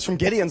this from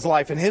Gideon's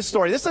life and his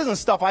story. This isn't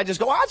stuff I just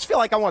go, I just feel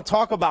like I want to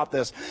talk about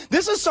this.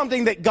 This is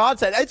something that God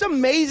said. It's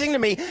amazing to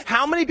me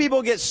how many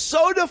people get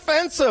so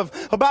defensive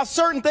about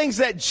certain things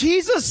that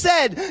Jesus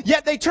said,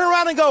 yet they turn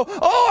around and go,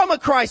 oh, I'm a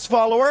Christ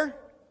follower.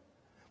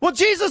 Well,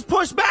 Jesus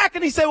pushed back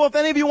and he said, well, if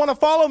any of you want to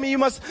follow me, you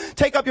must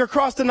take up your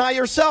cross, deny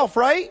yourself,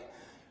 right?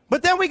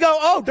 But then we go,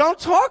 oh, don't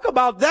talk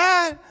about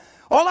that.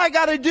 All I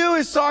got to do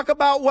is talk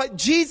about what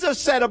Jesus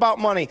said about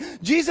money.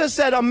 Jesus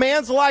said a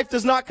man's life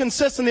does not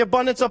consist in the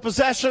abundance of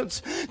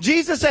possessions.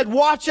 Jesus said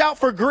watch out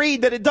for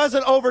greed, that it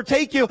doesn't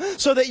overtake you,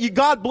 so that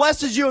God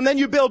blesses you and then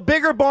you build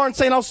bigger barns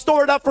saying I'll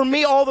store it up for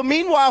me. All the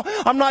meanwhile,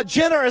 I'm not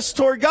generous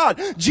toward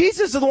God.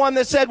 Jesus is the one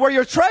that said where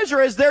your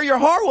treasure is, there your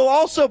heart will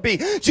also be.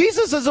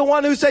 Jesus is the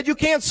one who said you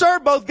can't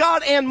serve both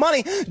God and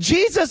money.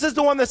 Jesus is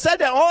the one that said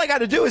that. All I got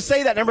to do is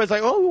say that and everybody's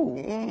like,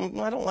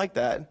 oh, I don't like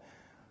that.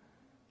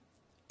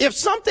 If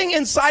something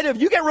inside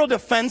of you get real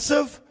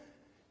defensive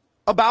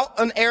about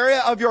an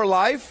area of your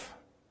life,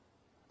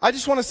 I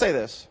just want to say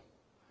this,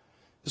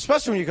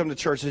 especially when you come to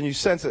church and you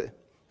sense it.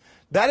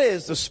 That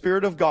is the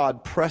Spirit of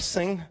God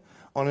pressing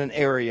on an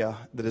area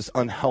that is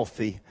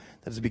unhealthy,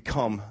 that has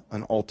become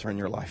an altar in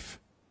your life.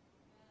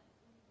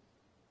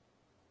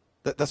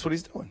 That's what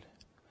he's doing.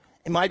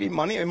 It might be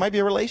money. It might be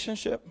a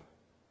relationship.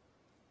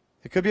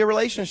 It could be a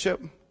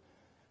relationship.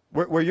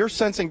 Where you're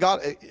sensing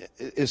God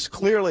is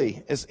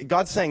clearly,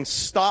 God's saying,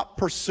 stop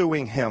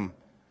pursuing him.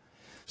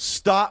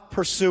 Stop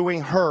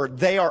pursuing her.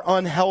 They are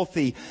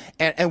unhealthy,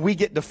 and we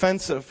get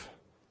defensive.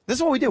 This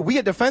is what we do. We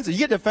get defensive. You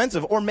get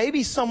defensive. Or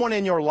maybe someone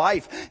in your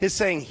life is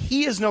saying,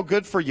 he is no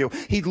good for you.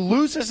 He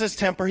loses his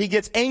temper. He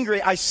gets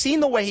angry. I've seen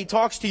the way he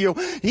talks to you.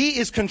 He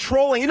is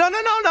controlling.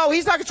 No.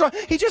 He's not controlling.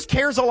 He just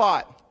cares a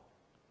lot.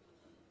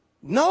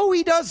 No,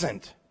 he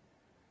doesn't.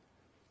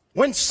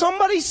 When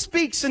somebody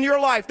speaks in your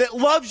life that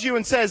loves you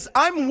and says,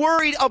 I'm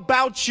worried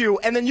about you,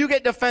 and then you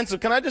get defensive,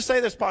 can I just say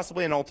there's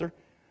possibly an altar?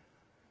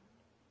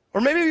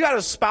 Or maybe you got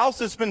a spouse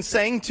that's been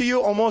saying to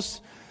you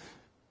almost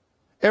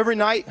every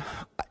night,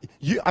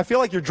 I feel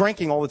like you're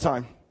drinking all the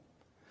time.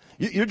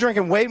 You're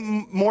drinking way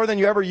more than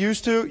you ever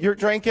used to. You're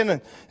drinking,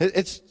 and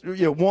it's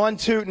 1,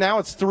 2, now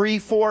it's 3,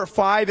 4,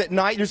 5 at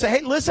night. You say,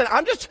 hey, listen,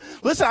 I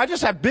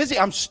just have busy.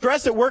 I'm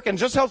stressed at work and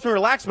it just helps me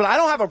relax, but I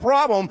don't have a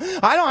problem.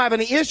 I don't have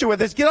any issue with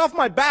this. Get off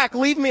my back.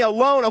 Leave me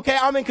alone. Okay,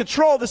 I'm in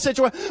control of the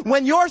situation.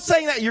 When you're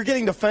saying that, you're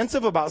getting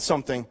defensive about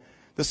something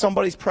that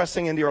somebody's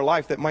pressing into your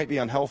life that might be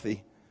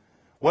unhealthy.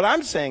 What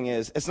I'm saying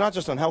is, it's not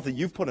just unhealthy.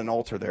 You've put an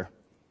altar there.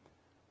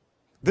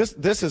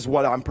 This is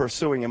what I'm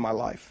pursuing in my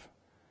life.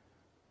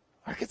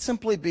 Or it could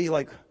simply be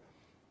like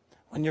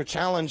when you're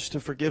challenged to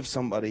forgive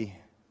somebody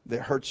that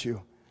hurts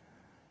you,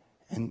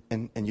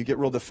 and you get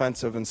real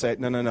defensive and say,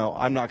 no,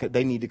 I'm not gonna,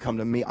 they need to come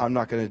to me. I'm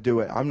not going to do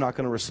it. I'm not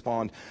going to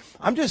respond.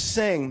 I'm just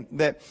saying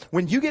that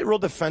when you get real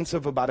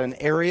defensive about an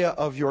area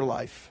of your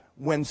life,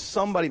 when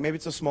somebody, maybe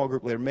it's a small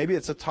group leader, maybe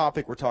it's a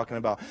topic we're talking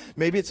about,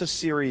 maybe it's a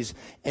series,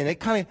 and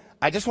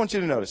I just want you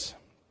to notice,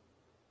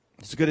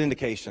 it's a good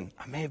indication.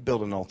 I may have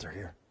built an altar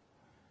here.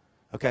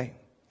 Okay?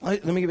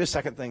 Let me give you a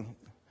second thing.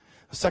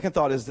 The second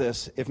thought is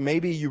this: if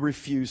maybe you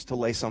refuse to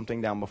lay something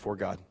down before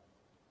God.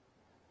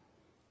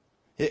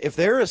 If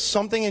there is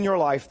something in your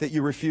life that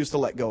you refuse to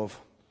let go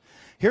of.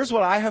 Here's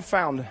what I have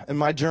found in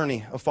my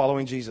journey of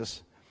following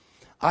Jesus.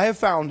 I have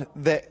found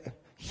that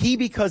he,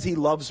 because he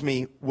loves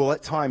me, will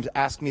at times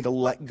ask me to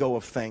let go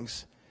of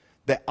things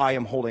that I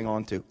am holding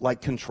on to,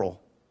 like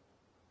control,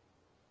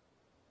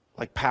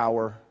 like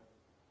power,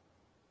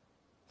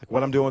 like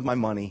what I'm doing with my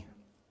money,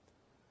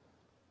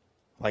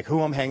 like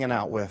who I'm hanging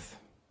out with.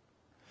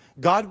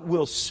 God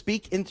will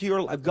speak into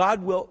your life.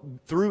 God will,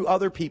 through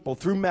other people,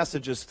 through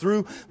messages,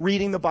 through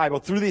reading the Bible,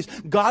 through these,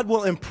 God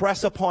will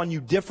impress upon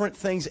you different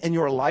things in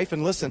your life.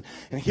 And listen,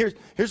 and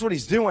here's what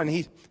he's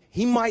doing.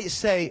 He might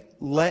say,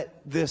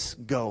 let this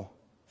go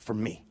for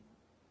me.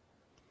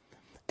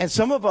 And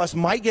some of us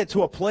might get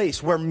to a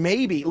place where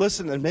maybe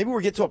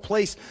we get to a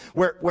place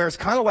where it's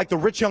kind of like the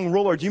rich young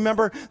ruler. Do you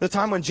remember the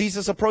time when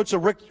Jesus approached a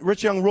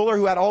rich young ruler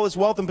who had all his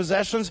wealth and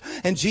possessions?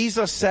 And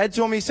Jesus said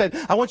to him, he said,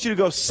 I want you to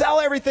go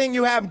sell everything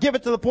you have, give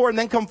it to the poor, and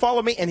then come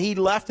follow me. And he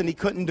left and he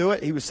couldn't do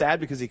it. He was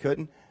sad because he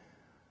couldn't.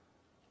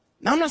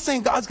 Now, I'm not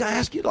saying God's going to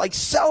ask you to like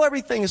sell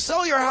everything,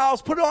 sell your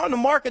house, put it on the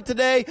market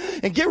today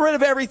and get rid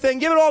of everything,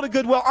 give it all to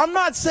Goodwill. I'm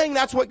not saying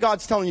that's what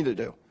God's telling you to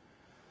do.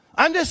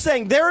 I'm just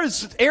saying there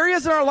is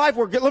areas in our life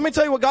where, let me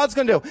tell you what God's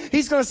going to do.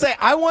 He's going to say,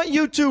 I want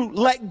you to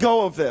let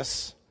go of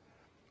this.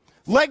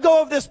 Let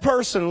go of this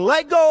person.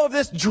 Let go of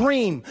this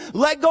dream.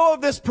 Let go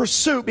of this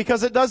pursuit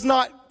because it does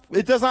not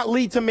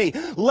lead to me.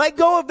 Let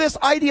go of this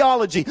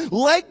ideology.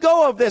 Let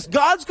go of this.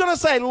 God's going to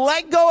say,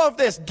 let go of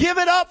this. Give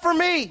it up for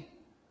me.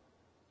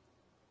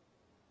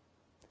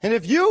 And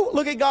if you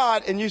look at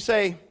God and you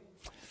say,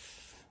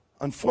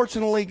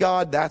 unfortunately,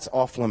 God, that's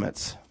off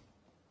limits.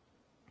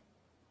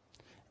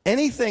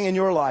 Anything in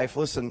your life,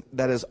 listen,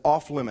 that is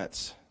off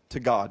limits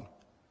to God,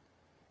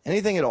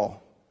 anything at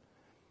all,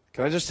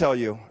 can I just tell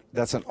you,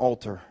 that's an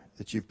altar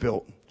that you've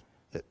built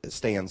that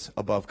stands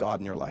above God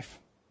in your life.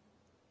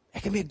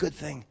 It can be a good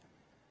thing.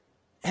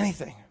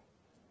 Anything.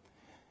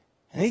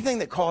 Anything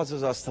that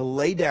causes us to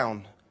lay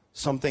down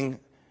something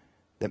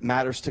that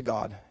matters to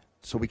God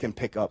so we can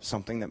pick up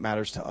something that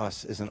matters to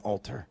us is an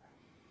altar.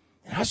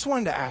 And I just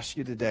wanted to ask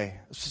you today,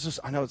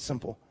 I know it's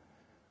simple,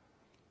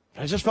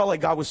 but I just felt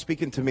like God was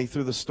speaking to me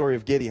through the story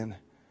of Gideon.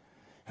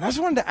 And I just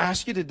wanted to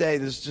ask you today,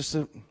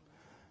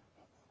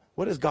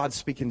 what is God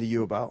speaking to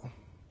you about?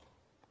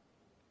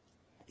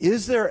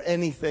 Is there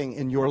anything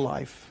in your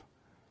life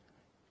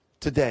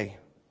today?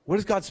 What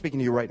is God speaking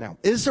to you right now?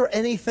 Is there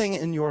anything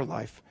in your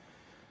life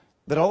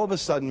that all of a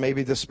sudden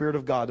maybe the Spirit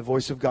of God, the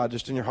voice of God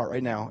just in your heart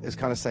right now is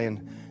kind of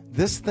saying,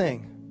 this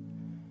thing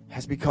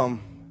has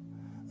become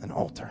an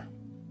altar.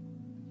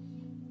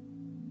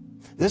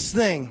 This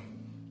thing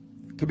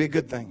could be a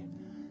good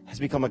thing, has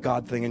become a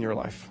God thing in your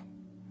life.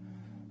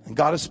 And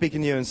God is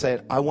speaking to you and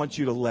saying, I want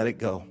you to let it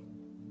go.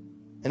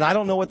 And I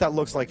don't know what that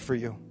looks like for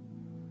you.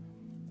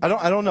 I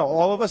don't know.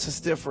 All of us is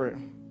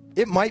different.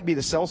 It might be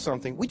to sell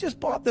something. We just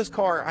bought this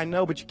car. I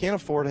know, but you can't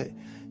afford it.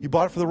 You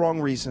bought it for the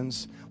wrong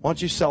reasons. Why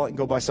don't you sell it and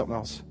go buy something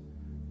else?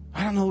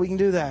 I don't know we can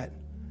do that.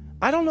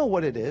 I don't know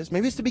what it is.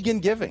 Maybe it's to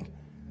begin giving.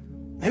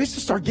 Maybe it's to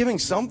start giving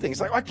something.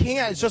 It's like, I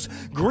can't. It's just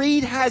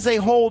greed has a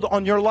hold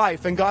on your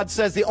life. And God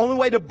says the only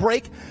way to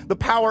break the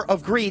power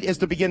of greed is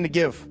to begin to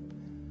give,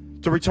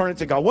 to return it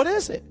to God. What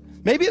is it?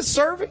 Maybe it's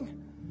serving.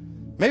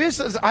 Maybe it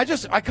says,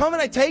 I come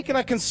and I take and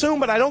I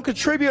consume, but I don't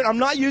contribute. I'm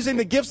not using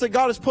the gifts that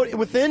God has put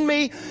within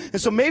me. And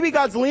so maybe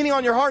God's leaning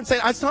on your heart and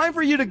saying, it's time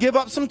for you to give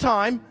up some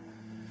time.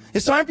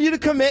 It's time for you to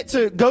commit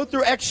to go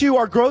through XU,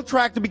 our growth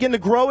track, to begin to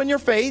grow in your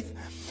faith.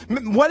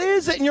 What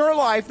is it in your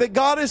life that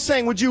God is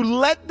saying, would you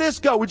let this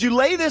go? Would you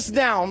lay this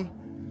down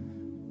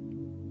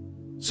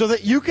so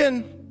that you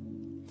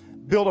can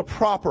build a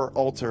proper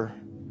altar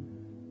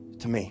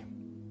to me?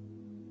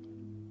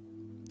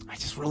 I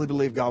just really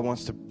believe God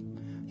wants to.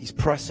 He's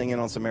pressing in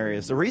on some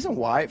areas. The reason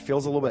why it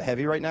feels a little bit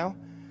heavy right now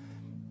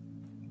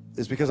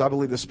is because I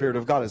believe the Spirit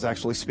of God is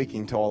actually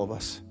speaking to all of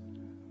us.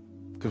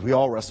 Because we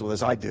all wrestle with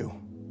this. I do.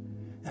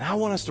 And I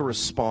want us to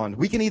respond.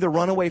 We can either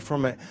run away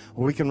from it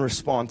or we can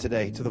respond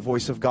today to the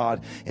voice of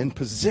God and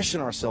position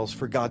ourselves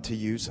for God to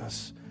use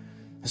us.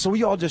 And so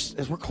we all just,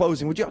 as we're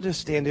closing, would you all just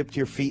stand up to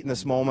your feet in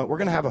this moment? We're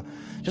going to have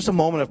just a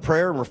moment of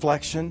prayer and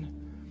reflection.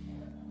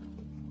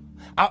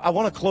 I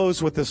want to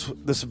close with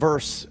this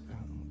verse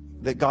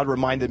that God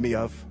reminded me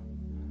of.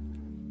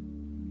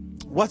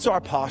 What's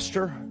our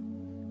posture?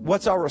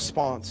 What's our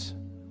response?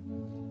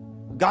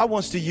 God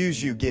wants to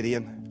use you,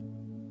 Gideon.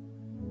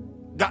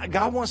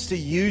 God wants to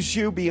use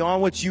you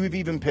beyond what you've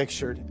even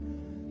pictured.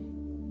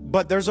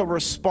 But there's a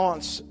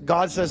response.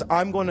 God says,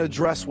 I'm going to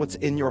address what's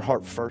in your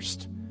heart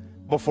first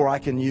before I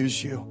can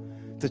use you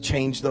to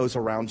change those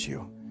around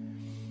you.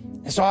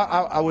 And so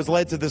I was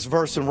led to this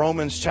verse in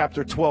Romans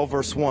chapter 12,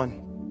 verse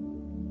 1.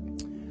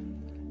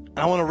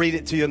 I want to read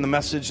it to you in the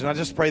Message, and I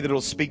just pray that it'll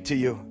speak to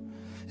you.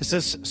 It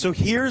says, so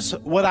here's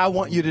what I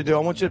want you to do. I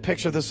want you to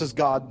picture this as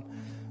God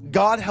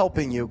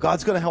helping you.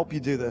 God's going to help you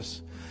do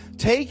this.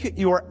 Take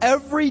your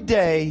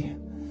everyday,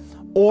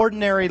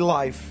 ordinary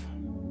life.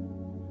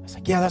 It's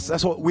like, yeah,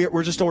 that's what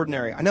we're just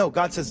ordinary. I know.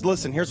 God says,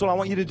 listen, here's what I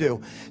want you to do.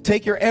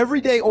 Take your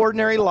everyday,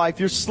 ordinary life.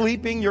 You're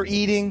sleeping, you're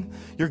eating,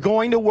 you're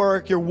going to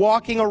work, you're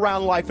walking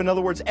around life. In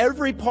other words,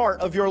 every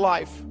part of your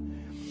life.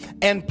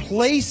 And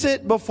place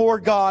it before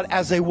God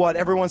as a what?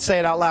 Everyone say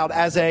it out loud.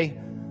 As a...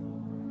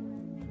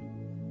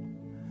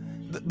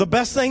 The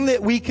best thing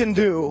that we can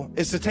do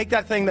is to take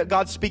that thing that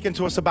God's speaking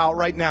to us about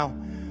right now.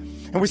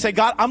 And we say,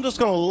 God, I'm just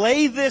going to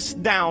lay this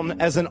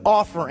down as an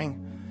offering.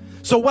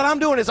 So what I'm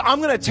doing is I'm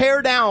going to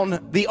tear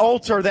down the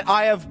altar that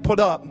I have put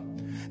up.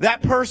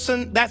 That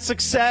person, that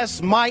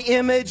success, my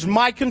image,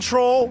 my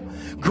control,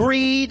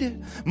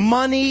 greed,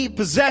 money,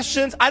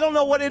 possessions. I don't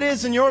know what it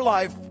is in your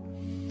life.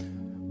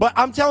 But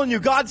I'm telling you,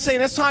 God's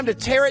saying it's time to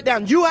tear it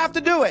down. You have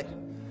to do it.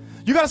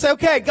 You got to say,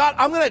 okay, God,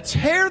 I'm going to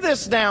tear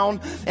this down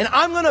and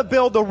I'm going to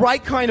build the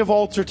right kind of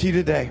altar to you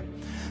today.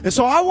 And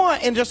so I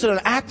want, in just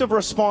an act of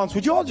response,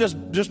 would you all just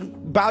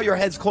bow your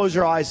heads, close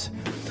your eyes?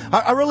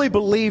 I really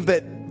believe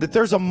that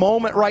there's a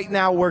moment right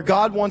now where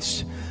God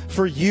wants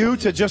for you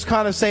to just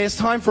kind of say, it's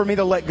time for me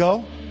to let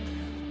go.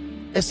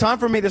 It's time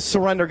for me to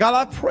surrender. God,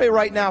 I pray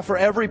right now for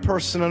every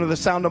person under the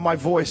sound of my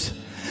voice.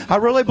 I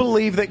really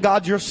believe that,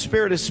 God, your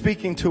Spirit is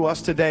speaking to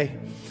us today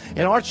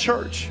in our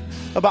church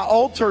about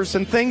altars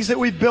and things that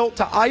we've built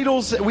to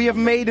idols that we have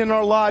made in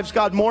our lives,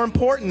 God, more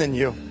important than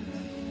you.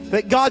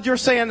 That, God, you're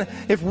saying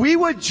if we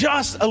would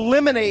just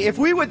eliminate, if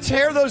we would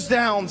tear those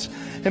down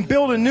and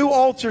build a new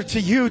altar to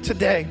you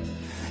today,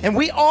 and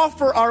we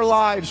offer our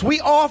lives. We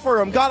offer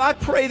them. God, I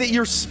pray that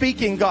you're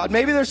speaking, God.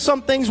 Maybe there's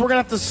some things we're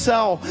going to have to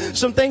sell.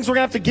 Some things we're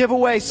going to have to give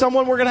away.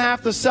 Someone we're going to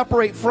have to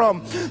separate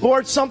from.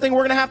 Lord, something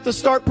we're going to have to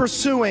start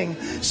pursuing.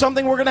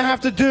 Something we're going to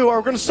have to do. Or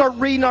we're going to start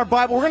reading our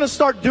Bible. We're going to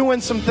start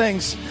doing some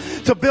things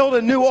to build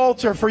a new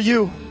altar for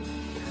you.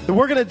 And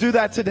we're going to do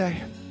that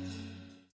today.